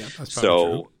supporters. Yeah, that's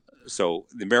probably true. So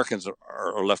the Americans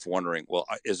are left wondering, well,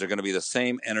 is there going to be the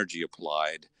same energy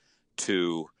applied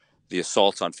to the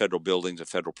assaults on federal buildings and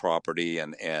federal property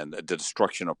and the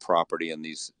destruction of property in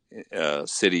these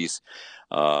cities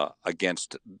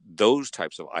against those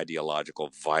types of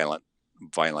ideological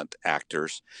violent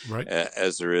actors, right,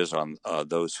 as there is on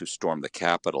those who stormed the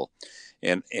Capitol?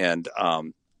 And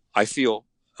I feel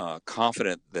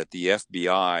confident that the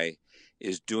FBI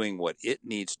is doing what it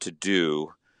needs to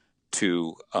do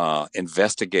to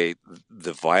investigate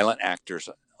the violent actors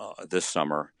this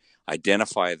summer,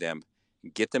 identify them,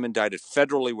 get them indicted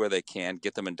federally where they can,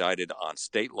 get them indicted on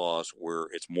state laws where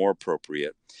it's more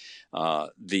appropriate.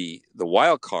 The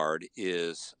wild card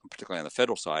is, particularly on the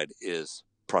federal side, is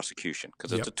prosecution,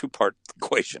 because it's a two-part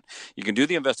equation. You can do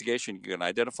the investigation, you can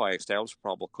identify, establish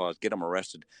probable cause, get them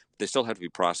arrested, but they still have to be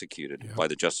prosecuted by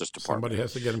the Justice Department. Somebody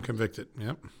has to get them convicted.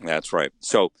 Yep. That's right.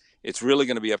 So it's really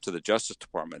going to be up to the Justice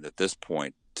Department at this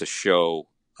point to show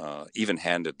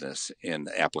even-handedness in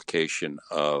the application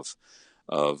of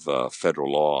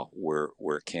federal law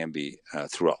where it can be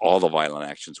through all the violent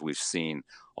actions we've seen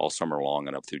all summer long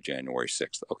and up through January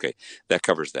 6th. Okay, that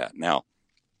covers that. Now,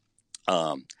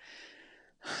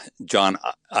 John,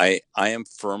 I am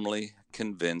firmly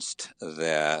convinced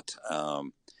that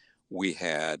we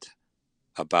had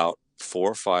about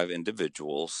 4 or 5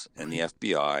 individuals in the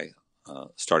FBI,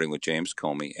 starting with James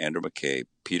Comey, Andrew McCabe,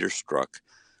 Peter Strzok,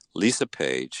 Lisa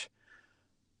Page,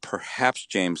 perhaps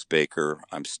James Baker.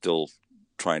 I'm still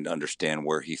trying to understand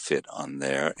where he fit on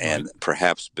there, and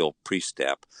perhaps Bill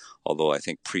Priestap, although I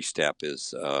think Priestap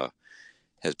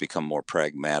has become more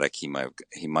pragmatic. He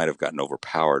might have gotten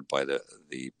overpowered by the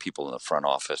people in the front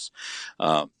office,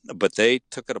 but they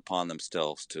took it upon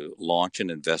themselves to launch an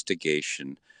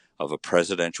investigation of a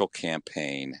presidential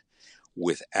campaign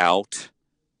without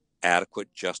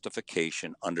adequate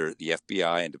justification under the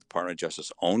FBI and Department of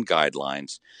Justice own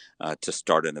guidelines to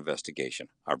start an investigation.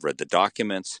 I've read the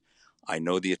documents. I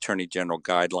know the Attorney General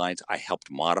guidelines. I helped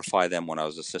modify them when I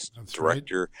was Assistant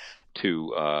Director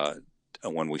to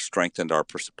when we strengthened our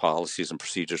policies and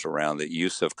procedures around the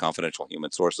use of confidential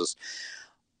human sources.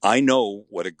 I know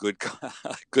what a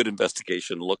good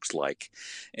investigation looks like,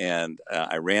 and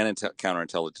I ran into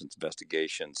counterintelligence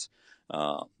investigations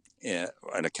and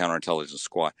a counterintelligence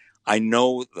squad. I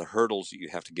know the hurdles that you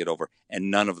have to get over, and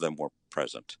none of them were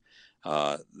present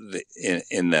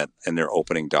in their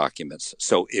opening documents.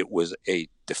 So it was a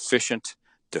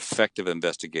defective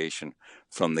investigation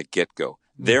from the get-go.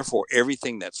 Therefore,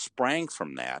 everything that sprang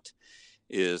from that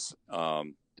is,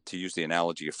 to use the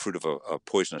analogy of fruit of a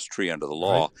poisonous tree under the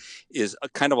law, is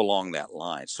kind of along that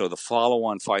line. So the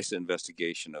follow-on FISA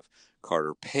investigation of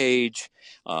Carter Page,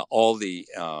 all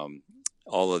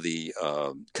of the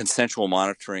consensual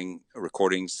monitoring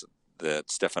recordings that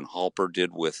Stefan Halper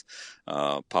did with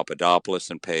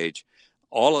Papadopoulos and Page,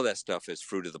 all of that stuff is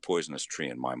fruit of the poisonous tree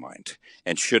in my mind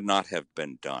and should not have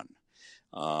been done.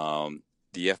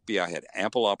 The FBI had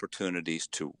ample opportunities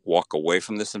to walk away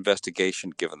from this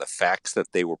investigation given the facts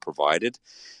that they were provided.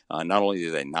 Not only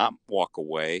did they not walk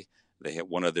away, they had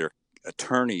one of their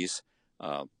attorneys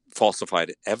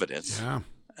falsified evidence. Yeah.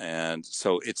 And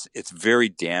so it's very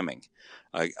damning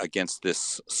against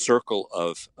this circle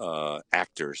of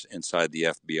actors inside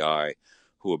the FBI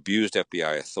who abused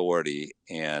FBI authority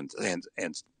and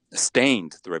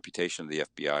stained the reputation of the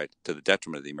FBI to the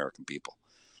detriment of the American people.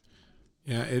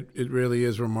 Yeah, it really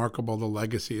is remarkable, the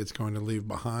legacy it's going to leave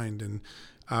behind. And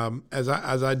as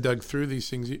I dug through these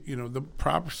things,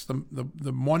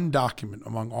 the one document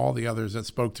among all the others that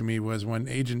spoke to me was when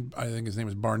Agent, I think his name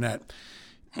was Barnett,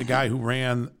 the guy who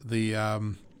ran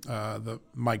the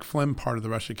Mike Flynn part of the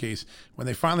Russia case, when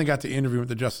they finally got to interview with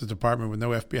the Justice Department with no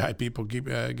FBI people keep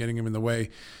getting him in the way,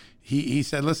 he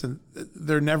said, listen,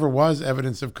 there never was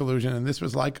evidence of collusion, and this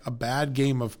was like a bad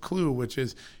game of Clue, which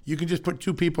is you can just put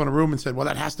two people in a room and said, well,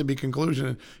 that has to be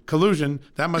collusion,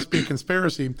 that must be a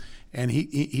conspiracy. And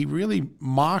he really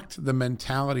mocked the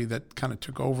mentality that kind of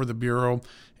took over the Bureau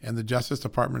and the Justice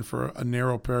Department for a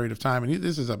narrow period of time. And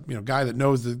this is a guy that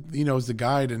knows the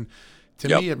guide, and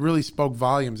to me, it really spoke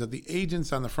volumes that the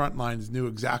agents on the front lines knew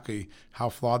exactly how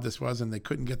flawed this was, and they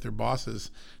couldn't get their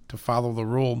bosses to follow the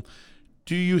rule.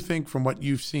 Do you think, from what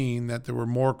you've seen, that there were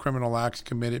more criminal acts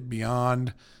committed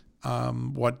beyond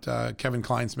what Kevin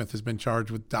Kleinsmith has been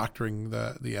charged with doctoring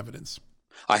the evidence?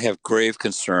 I have grave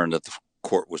concern that the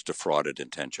court was defrauded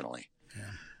intentionally.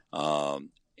 Yeah.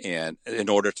 And in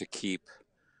order to keep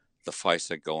the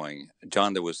FISA going,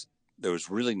 John, there was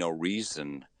really no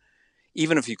reason,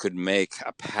 even if you could make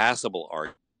a passable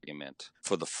argument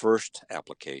for the first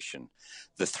application,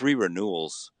 the three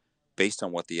renewals, based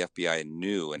on what the FBI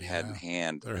knew and had in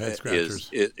hand,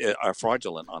 are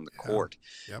fraudulent on the court.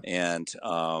 Yep. And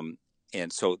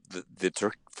so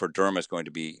the for Durham is going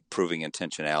to be proving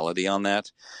intentionality on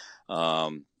that.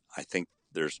 I think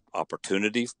there's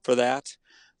opportunity for that.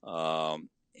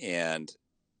 And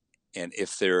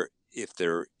if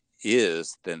there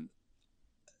is, then,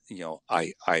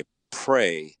 I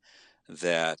pray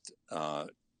that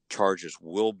charges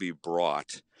will be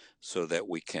brought so that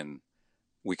we can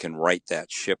right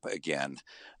that ship again.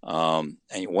 And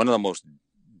one of the most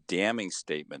damning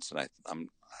statements, and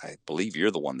I believe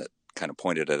you're the one that kind of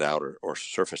pointed it out or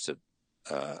surfaced it.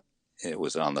 It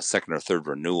was on the second or third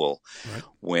renewal, right,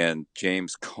 when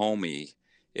James Comey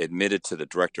admitted to the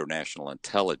Director of National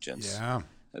Intelligence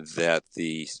that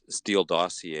the Steele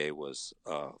dossier was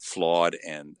flawed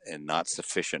and not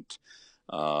sufficient,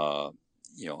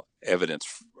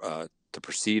 evidence to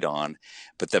proceed on.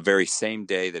 But the very same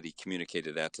day that he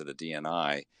communicated that to the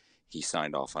DNI, he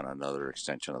signed off on another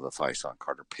extension of the FISA on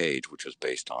Carter Page, which was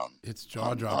based on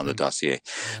the dossier.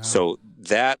 Yeah. So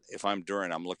that, if I'm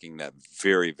Duran, I'm looking at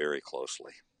very, very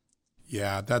closely.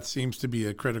 Yeah, that seems to be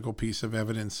a critical piece of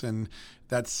evidence. And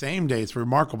that same day, it's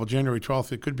remarkable, January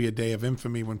 12th, it could be a day of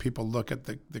infamy when people look at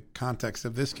the context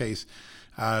of this case.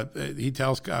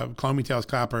 Comey tells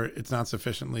Clapper it's not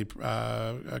sufficiently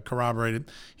corroborated.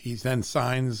 He then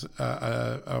signs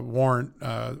a warrant,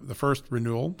 the first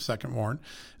renewal, second warrant,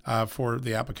 for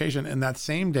the application. And that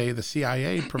same day, the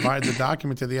CIA provides a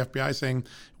document to the FBI saying,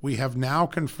 we have now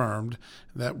confirmed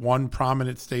that one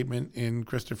prominent statement in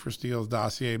Christopher Steele's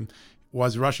dossier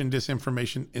was Russian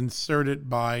disinformation inserted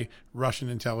by Russian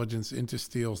intelligence into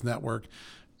Steele's network.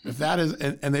 If that is,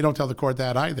 and they don't tell the court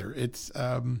that either, it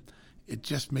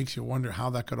just makes you wonder how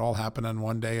that could all happen on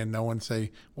one day and no one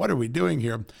say, what are we doing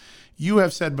here? You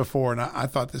have said before, and I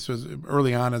thought this was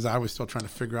early on as I was still trying to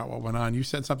figure out what went on, you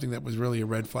said something that was really a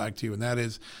red flag to you, and that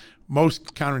is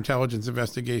most counterintelligence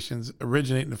investigations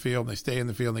originate in the field, and they stay in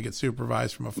the field, and they get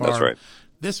supervised from afar. That's right.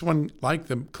 This one, like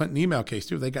the Clinton email case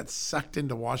too, they got sucked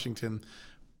into Washington.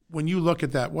 When you look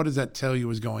at that, what does that tell you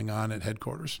was going on at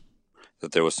headquarters?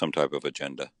 That there was some type of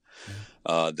agenda,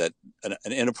 that an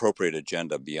inappropriate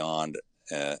agenda beyond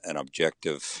an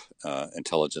objective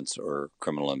intelligence or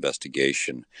criminal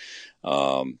investigation.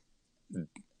 I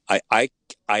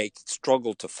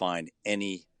struggle to find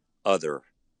any other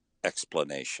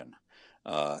explanation.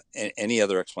 Any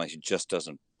other explanation just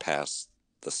doesn't pass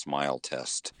the smile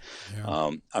test.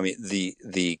 Yeah. I mean,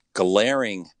 the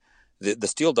glaring, the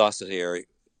Steele dossier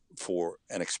for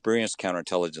an experienced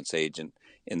counterintelligence agent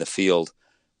in the field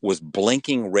was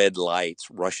blinking red lights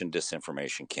Russian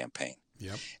disinformation campaign.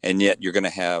 Yep. And yet you're going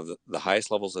to have the highest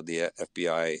levels of the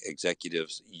FBI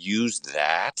executives use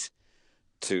that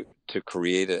to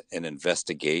create an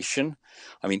investigation.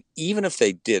 I mean, even if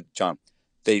they did, John,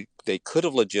 they could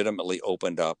have legitimately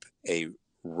opened up a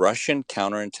Russian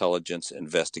counterintelligence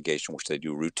investigation, which they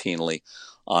do routinely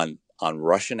on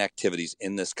Russian activities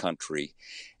in this country,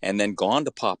 and then gone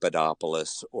to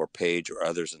Papadopoulos or Page or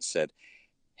others and said,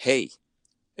 hey,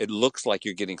 it looks like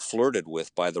you're getting flirted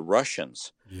with by the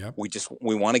Russians. Yep.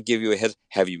 We want to give you a heads.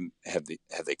 Have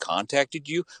they contacted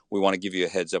you? We want to give you a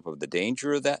heads up of the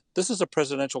danger of that. This is a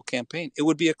presidential campaign. It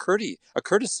would be a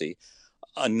courtesy,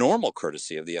 a normal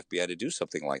courtesy of the FBI to do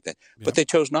something like that. Yep. But they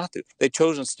chose not to. They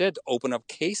chose instead to open up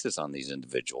cases on these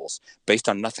individuals based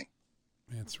on nothing.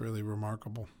 It's really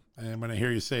remarkable. And when I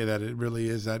hear you say that, it really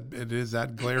is that, it is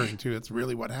that glaring too. It's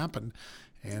really what happened.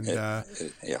 And yeah.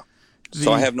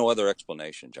 So I have no other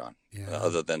explanation, John,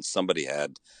 other than somebody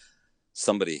had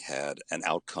an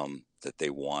outcome that they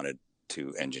wanted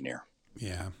to engineer.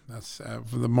 Yeah, that's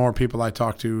the more people I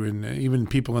talk to, and even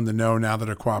people in the know now that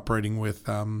are cooperating with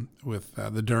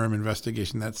the Durham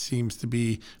investigation, that seems to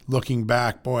be looking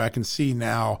back. Boy, I can see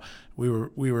now we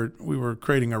were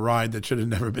creating a ride that should have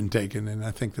never been taken, and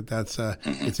I think that's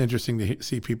it's interesting to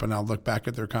see people now look back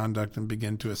at their conduct and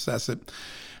begin to assess it.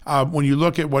 When you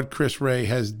look at what Chris Wray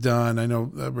has done, I know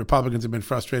Republicans have been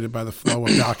frustrated by the flow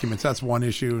of documents. That's one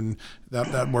issue, and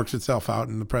that works itself out,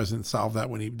 and the president solved that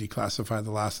when he declassified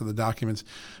the last of the documents.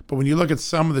 But when you look at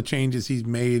some of the changes he's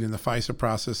made in the FISA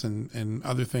process and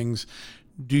other things,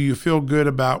 do you feel good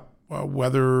about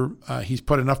whether he's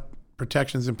put enough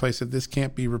protections in place that this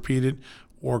can't be repeated,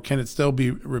 or can it still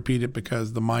be repeated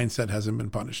because the mindset hasn't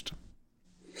been punished?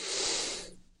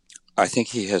 I think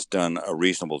he has done a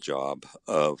reasonable job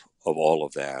of all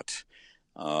of that,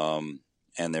 and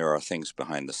there are things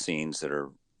behind the scenes that are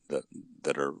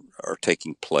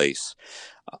taking place.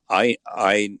 I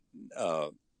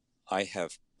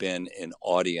have been in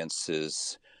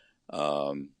audiences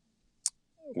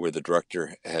where the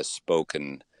director has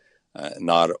spoken,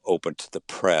 not open to the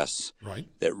press, right,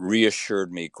 that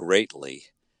reassured me greatly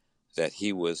that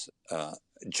he was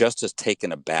just as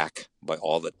taken aback by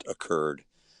all that occurred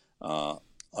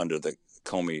under the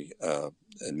Comey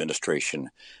administration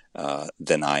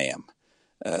than I am.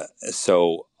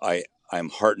 So I'm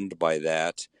heartened by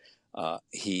that.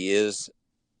 He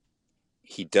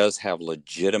does have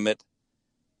legitimate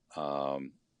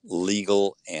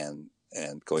legal and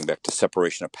going back to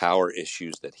separation of power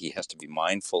issues that he has to be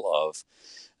mindful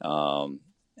of,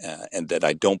 and that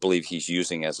I don't believe he's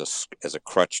using as a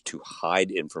crutch to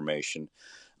hide information.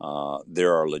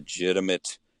 There are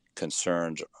legitimate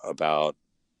concerns about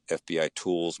FBI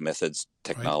tools, methods,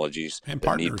 technologies right,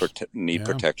 that need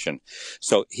protection.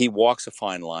 So he walks a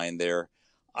fine line there.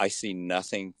 I see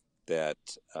nothing that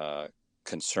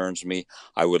concerns me.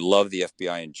 I would love the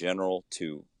FBI in general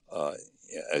to,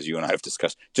 as you and I have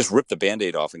discussed, just rip the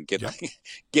Band-Aid off and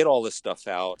get all this stuff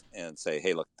out and say,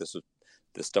 hey, look, this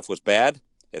stuff was bad.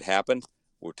 It happened.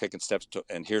 We're taking steps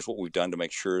and here's what we've done to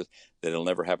make sure that it'll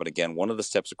never happen again. One of the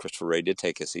steps that Christopher Wray did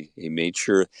take is he made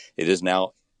sure it is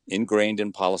now ingrained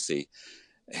in policy.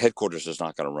 Headquarters is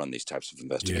not going to run these types of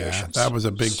investigations. Yeah, that was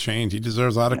a big change. He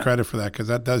deserves a lot of credit for that because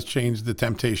that does change the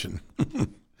temptation.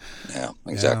 Yeah,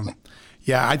 exactly.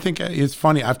 Yeah, I think it's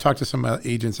funny. I've talked to some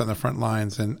agents on the front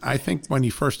lines, and I think when he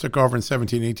first took over in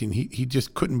 17, 18, he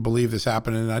just couldn't believe this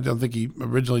happened. And I don't think he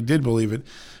originally did believe it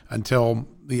until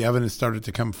the evidence started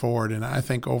to come forward. And I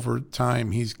think over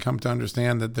time, he's come to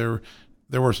understand that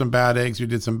there were some bad eggs who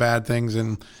did some bad things,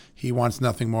 and he wants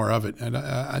nothing more of it. And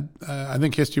I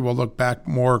think history will look back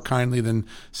more kindly than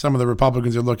some of the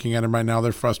Republicans are looking at him right now.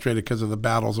 They're frustrated because of the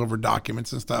battles over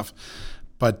documents and stuff.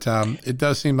 But it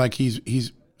does seem like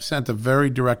he's sent a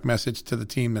very direct message to the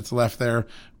team that's left there.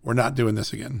 We're not doing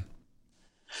this again.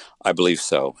 I believe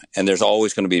so. And there's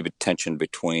always going to be tension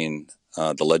between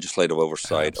the legislative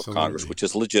oversight of Congress, which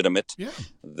is legitimate. Yeah.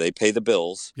 They pay the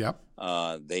bills. Yep.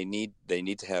 They need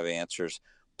to have answers.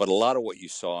 But a lot of what you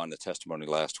saw in the testimony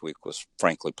last week was,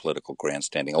 frankly, political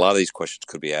grandstanding. A lot of these questions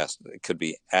could be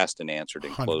asked and answered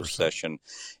in 100%. closed session,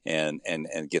 and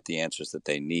get the answers that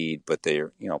they need. But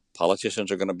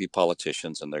politicians are going to be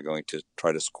politicians, and they're going to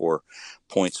try to score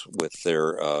points with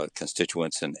their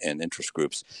constituents and interest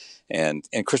groups. And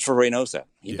Christopher Wray knows that.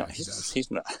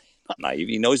 He's not naive.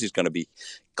 He knows he's going to be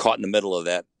caught in the middle of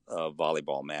that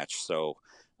volleyball match. So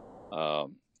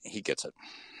he gets it.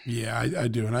 Yeah, I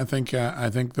do, and I think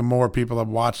the more people have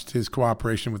watched his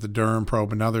cooperation with the Durham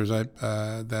probe and others,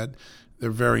 that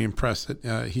they're very impressed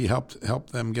that he helped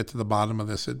them get to the bottom of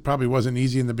this. It probably wasn't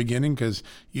easy in the beginning because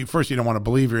you don't want to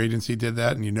believe your agency did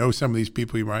that, and some of these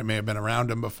people may have been around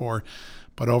him before,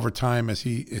 but over time, as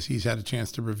he's had a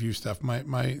chance to review stuff,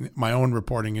 my own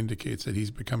reporting indicates that he's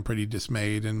become pretty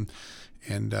dismayed and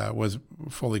was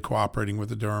fully cooperating with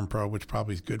the Durham probe, which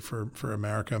probably is good for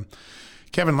America.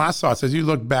 Kevin, last thoughts. As you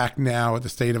look back now at the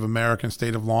state of America and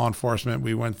state of law enforcement,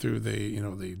 we went through the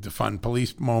defund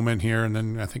police moment here, and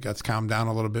then I think that's calmed down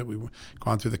a little bit. We've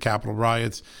gone through the Capitol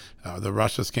riots, the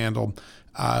Russia scandal.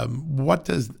 What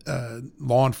does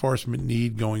law enforcement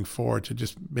need going forward to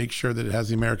just make sure that it has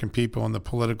the American people and the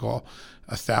political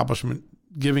establishment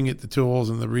giving it the tools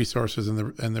and the resources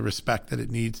and the respect that it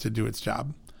needs to do its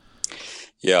job?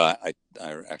 Yeah, I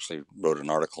actually wrote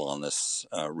an article on this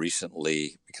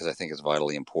recently because I think it's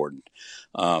vitally important.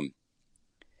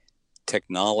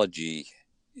 Technology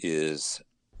is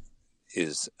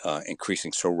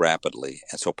increasing so rapidly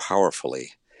and so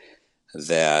powerfully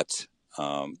that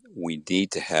we need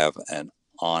to have an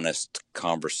honest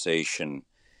conversation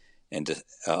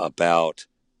about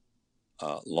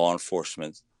law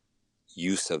enforcement's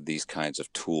use of these kinds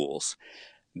of tools.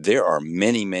 There are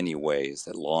many, many ways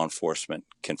that law enforcement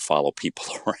can follow people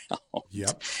around.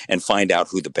 Yep. And find out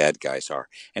who the bad guys are.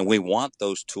 And we want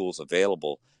those tools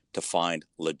available to find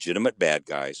legitimate bad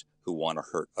guys who want to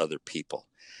hurt other people.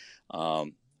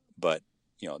 But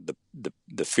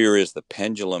the fear is the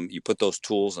pendulum. You put those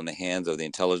tools in the hands of the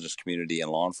intelligence community and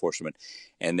law enforcement,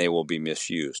 and they will be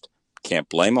misused. Can't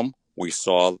blame them. We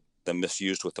saw them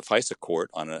misused with the FISA court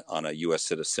on a U.S.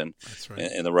 citizen. That's right.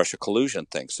 in the Russia collusion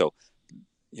thing. So,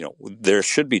 there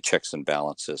should be checks and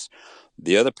balances.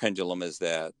 The other pendulum is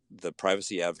that the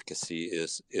privacy advocacy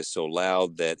is so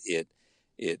loud that it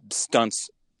stunts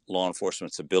law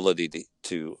enforcement's ability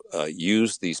to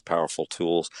use these powerful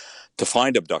tools to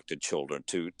find abducted children,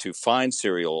 to find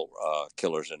serial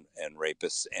killers and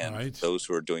rapists and right. those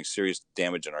who are doing serious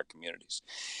damage in our communities.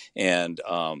 And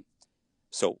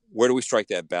so where do we strike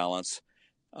that balance?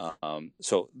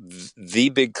 So the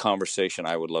big conversation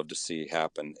I would love to see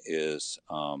happen is,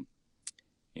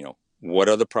 what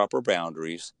are the proper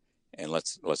boundaries, and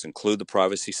let's include the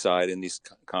privacy side in these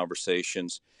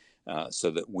conversations,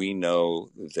 so that we know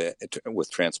that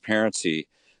with transparency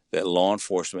that law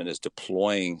enforcement is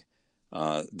deploying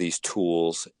these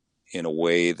tools in a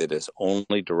way that is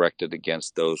only directed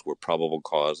against those where probable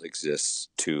cause exists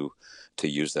to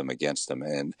use them against them,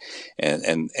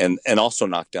 and also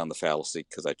knock down the fallacy,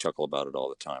 because I chuckle about it all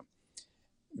the time.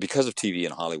 Because of TV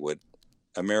and Hollywood,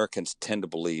 Americans tend to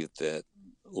believe that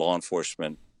law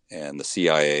enforcement and the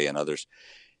CIA and others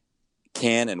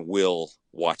can and will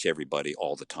watch everybody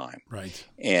all the time. Right.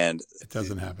 And it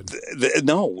doesn't happen.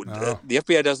 No. The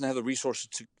FBI doesn't have the resources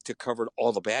to cover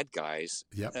all the bad guys,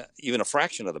 yep. Even a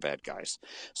fraction of the bad guys.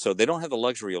 So they don't have the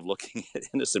luxury of looking at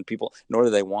innocent people, nor do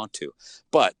they want to.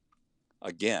 But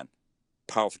again,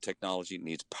 powerful technology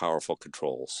needs powerful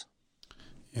controls.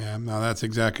 Yeah, no, that's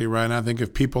exactly right. And I think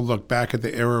if people look back at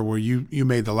the era where you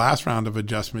made the last round of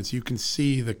adjustments, you can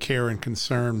see the care and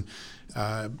concern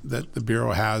that the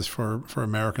Bureau has for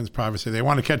Americans' privacy. They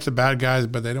want to catch the bad guys,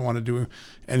 but they don't want to do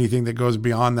anything that goes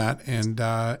beyond that. And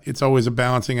it's always a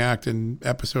balancing act, and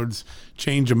episodes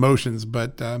change emotions.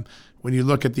 But when you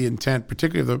look at the intent,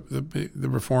 particularly the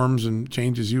reforms and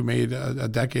changes you made a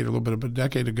little bit of a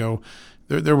decade ago,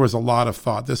 there was a lot of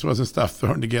thought. This wasn't stuff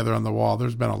thrown together on the wall.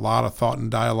 There's been a lot of thought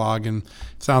and dialogue, and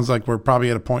it sounds like we're probably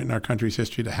at a point in our country's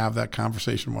history to have that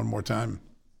conversation one more time.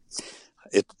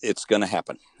 It's going to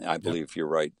happen. I believe you're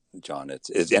right, John.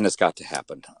 It's got to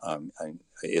happen.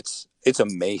 It's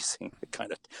amazing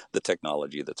the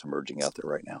technology that's emerging out there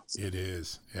right now. It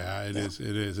is. Yeah, it is.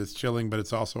 It is. It's chilling, but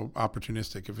it's also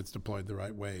opportunistic if it's deployed the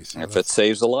right way. So if it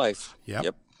saves a life.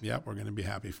 Yep, we're going to be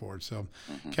happy for it. So,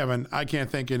 Kevin, I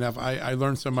can't thank you enough. I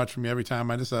learn so much from you every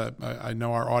time. I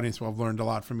know our audience will have learned a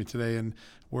lot from you today, and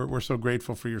we're so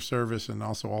grateful for your service and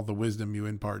also all the wisdom you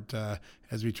impart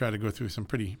as we try to go through some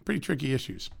pretty tricky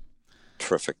issues.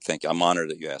 Terrific. Thank you. I'm honored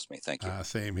that you asked me. Thank you.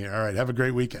 Same here. All right. Have a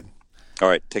great weekend. All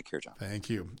right. Take care, John. Thank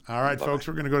you. All right, folks,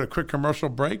 we're going to go to a quick commercial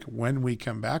break. When we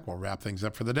come back, we'll wrap things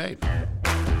up for the day.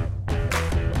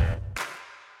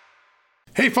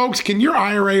 Hey folks, can your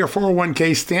IRA or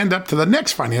 401k stand up to the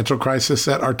next financial crisis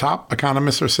that our top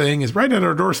economists are saying is right at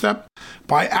our doorstep?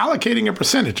 By allocating a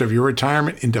percentage of your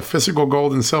retirement into physical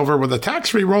gold and silver with a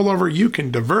tax-free rollover, you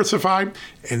can diversify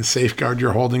and safeguard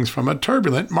your holdings from a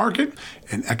turbulent market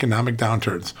and economic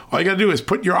downturns. All you got to do is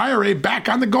put your IRA back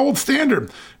on the gold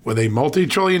standard. With a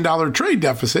multi-trillion-dollar trade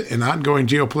deficit and ongoing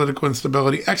geopolitical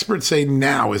instability, experts say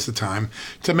now is the time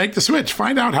to make the switch.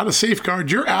 Find out how to safeguard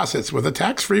your assets with a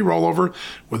tax-free rollover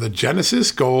with a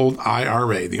Genesis Gold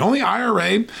IRA, the only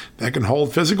IRA that can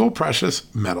hold physical precious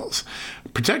metals.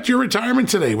 Protect your retirement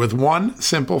today with one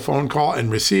simple phone call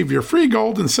and receive your free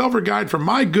gold and silver guide from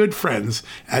my good friends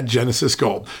at Genesis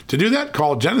Gold. To do that,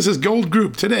 call Genesis Gold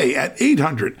Group today at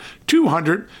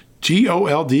 800-200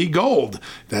 GOLD Gold.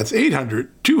 That's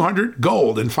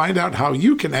 800-200-GOLD, and find out how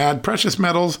you can add precious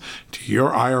metals to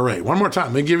your IRA. One more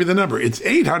time, let me give you the number. It's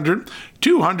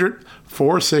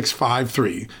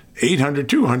 800-200-4653.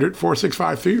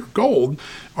 800-200-4653 gold,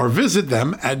 or visit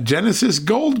them at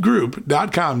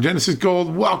genesisgoldgroup.com. Genesis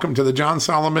Gold, welcome to the John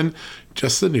Solomon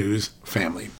Just the News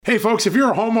family. Hey folks, if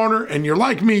you're a homeowner and you're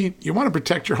like me, you want to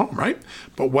protect your home, right?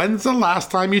 But when's the last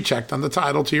time you checked on the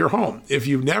title to your home? If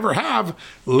you never have,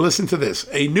 listen to this.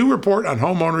 A new report on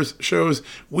homeowners shows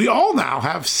we all now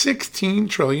have $16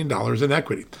 trillion in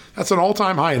equity. That's an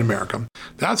all-time high in America.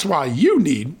 That's why you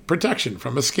need protection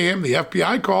from a scam the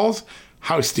FBI calls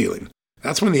house stealing.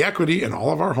 That's when the equity in all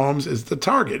of our homes is the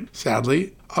target,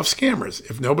 sadly, of scammers.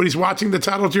 If nobody's watching the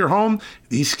title to your home,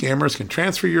 these scammers can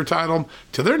transfer your title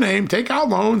to their name, take out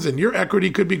loans, and your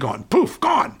equity could be gone. Poof,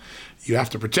 gone. You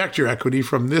have to protect your equity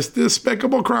from this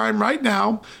despicable crime right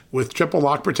now with triple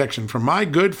lock protection from my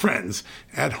good friends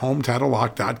at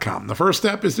HomeTitleLock.com. The first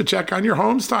step is to check on your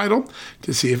home's title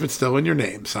to see if it's still in your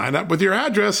name. Sign up with your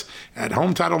address at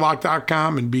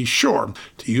HomeTitleLock.com and be sure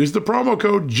to use the promo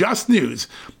code JUSTNEWS.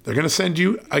 They're going to send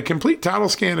you a complete title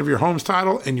scan of your home's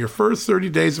title and your first 30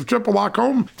 days of triple lock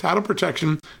home title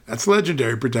protection. That's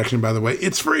legendary protection, by the way.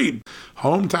 It's free.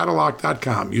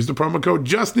 HomeTitleLock.com. Use the promo code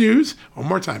JUSTNEWS. One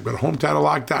more time, go to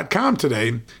HomeTitleLock.com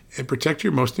today and protect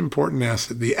your most important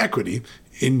asset, the equity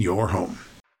in your home.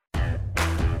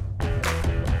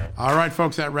 All right,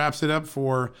 folks, that wraps it up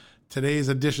for today's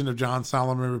edition of John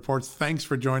Solomon Reports. Thanks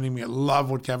for joining me. I love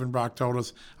what Kevin Brock told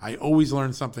us. I always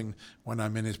learn something when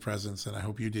I'm in his presence, and I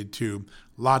hope you did too.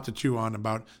 A lot to chew on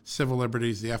about civil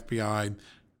liberties, the FBI,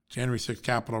 January 6th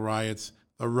Capitol riots,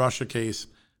 the Russia case.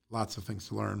 Lots of things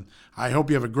to learn. I hope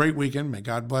you have a great weekend. May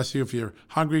God bless you. If you're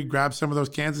hungry, grab some of those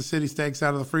Kansas City steaks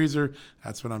out of the freezer.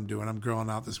 That's what I'm doing. I'm grilling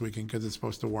out this weekend because it's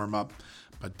supposed to warm up.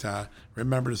 But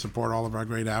remember to support all of our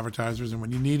great advertisers. And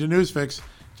when you need a news fix,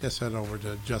 just head over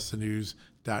to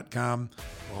justthenews.com.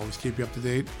 We'll always keep you up to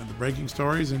date on the breaking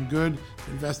stories and good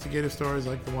investigative stories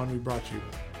like the one we brought you,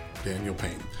 Daniel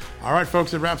Payne. All right,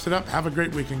 folks, that wraps it up. Have a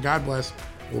great weekend. God bless.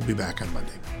 We'll be back on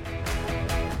Monday.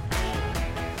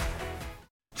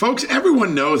 Folks,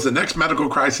 everyone knows the next medical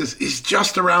crisis is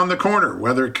just around the corner,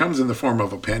 whether it comes in the form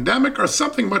of a pandemic or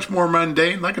something much more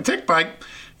mundane like a tick bite.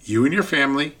 You and your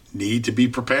family need to be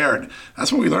prepared.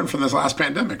 That's what we learned from this last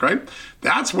pandemic, right?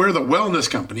 That's where the Wellness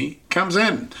Company comes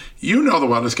in. You know the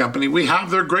Wellness Company. We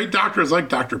have their great doctors like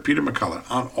Dr. Peter McCullough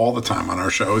on all the time on our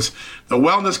shows. The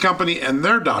Wellness Company and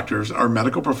their doctors are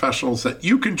medical professionals that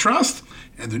you can trust,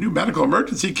 and the new medical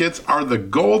emergency kits are the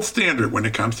gold standard when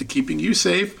it comes to keeping you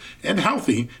safe and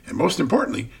healthy, and most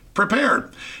importantly,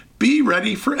 prepared. Be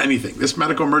ready for anything. This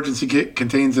medical emergency kit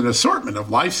contains an assortment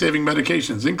of life-saving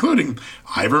medications, including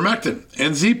ivermectin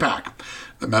and Z-Pak.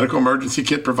 The medical emergency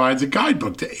kit provides a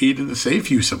guidebook to aid in the safe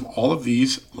use of all of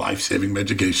these life-saving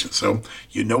medications, so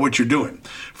you know what you're doing.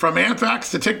 From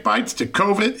anthrax to tick bites to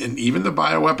COVID and even the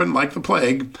bioweapon like the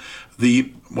plague,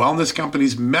 the Wellness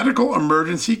Company's medical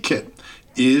emergency kit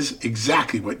is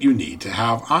exactly what you need to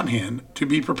have on hand to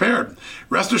be prepared.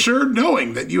 Rest assured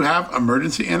knowing that you have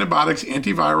emergency antibiotics,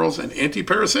 antivirals, and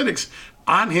antiparasitics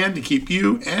on hand to keep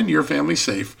you and your family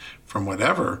safe from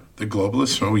whatever the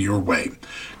globalists throw your way.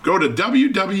 Go to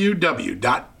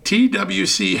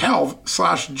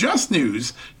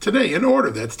www.twchealth/justnews today and order.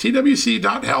 That's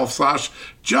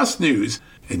twc.health/justnews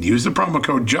and use the promo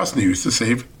code JUSTNEWS to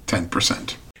save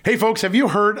 10%. Hey folks, have you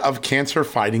heard of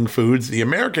cancer-fighting foods? The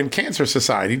American Cancer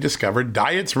Society discovered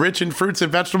diets rich in fruits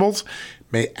and vegetables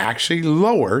may actually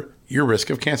lower your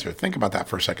risk of cancer. Think about that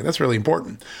for a second. That's really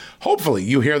important. Hopefully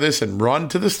you hear this and run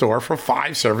to the store for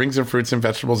 5 servings of fruits and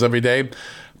vegetables every day.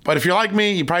 But if you're like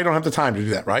me, you probably don't have the time to do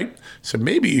that, right? So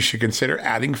maybe you should consider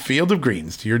adding Field of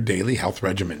Greens to your daily health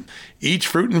regimen. Each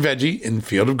fruit and veggie in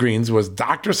Field of Greens was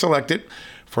doctor selected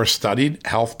for studied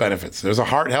health benefits. There's a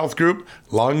heart health group,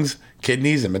 lungs,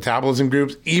 kidneys, and metabolism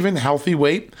groups, even healthy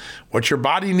weight. What your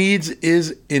body needs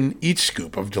is in each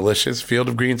scoop of delicious Field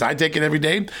of Greens. I take it every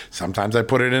day. Sometimes I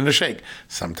put it in a shake.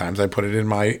 Sometimes I put it in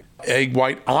my egg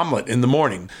white omelet in the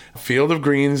morning. Field of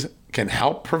Greens can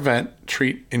help prevent,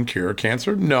 treat, and cure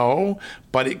cancer? No,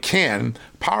 but it can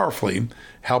powerfully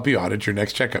help you out at your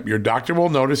next checkup. Your doctor will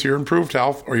notice your improved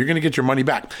health or you're going to get your money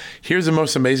back. Here's the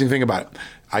most amazing thing about it.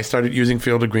 I started using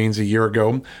Field of Greens a year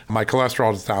ago. My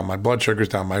cholesterol is down, my blood sugar's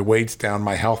down, my weight's down,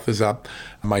 my health is up,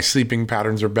 my sleeping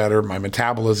patterns are better, my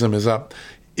metabolism is up.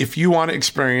 If you want to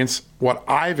experience what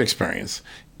I've experienced,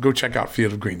 go check out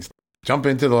Field of Greens. Jump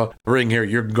into the ring here.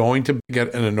 You're going to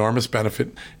get an enormous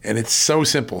benefit, and it's so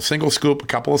simple. Single scoop, a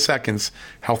couple of seconds,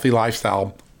 healthy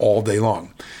lifestyle all day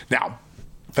long. Now,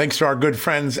 thanks to our good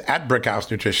friends at Brickhouse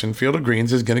Nutrition, Field of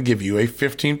Greens is going to give you a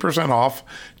 15% off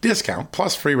discount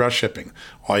plus free rush shipping.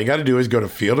 All you got to do is go to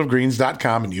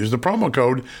fieldofgreens.com and use the promo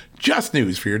code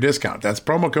JUSTNEWS for your discount. That's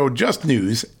promo code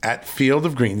JUSTNEWS at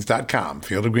fieldofgreens.com.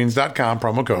 Fieldofgreens.com,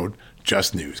 promo code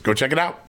JUSTNEWS. Go check it out.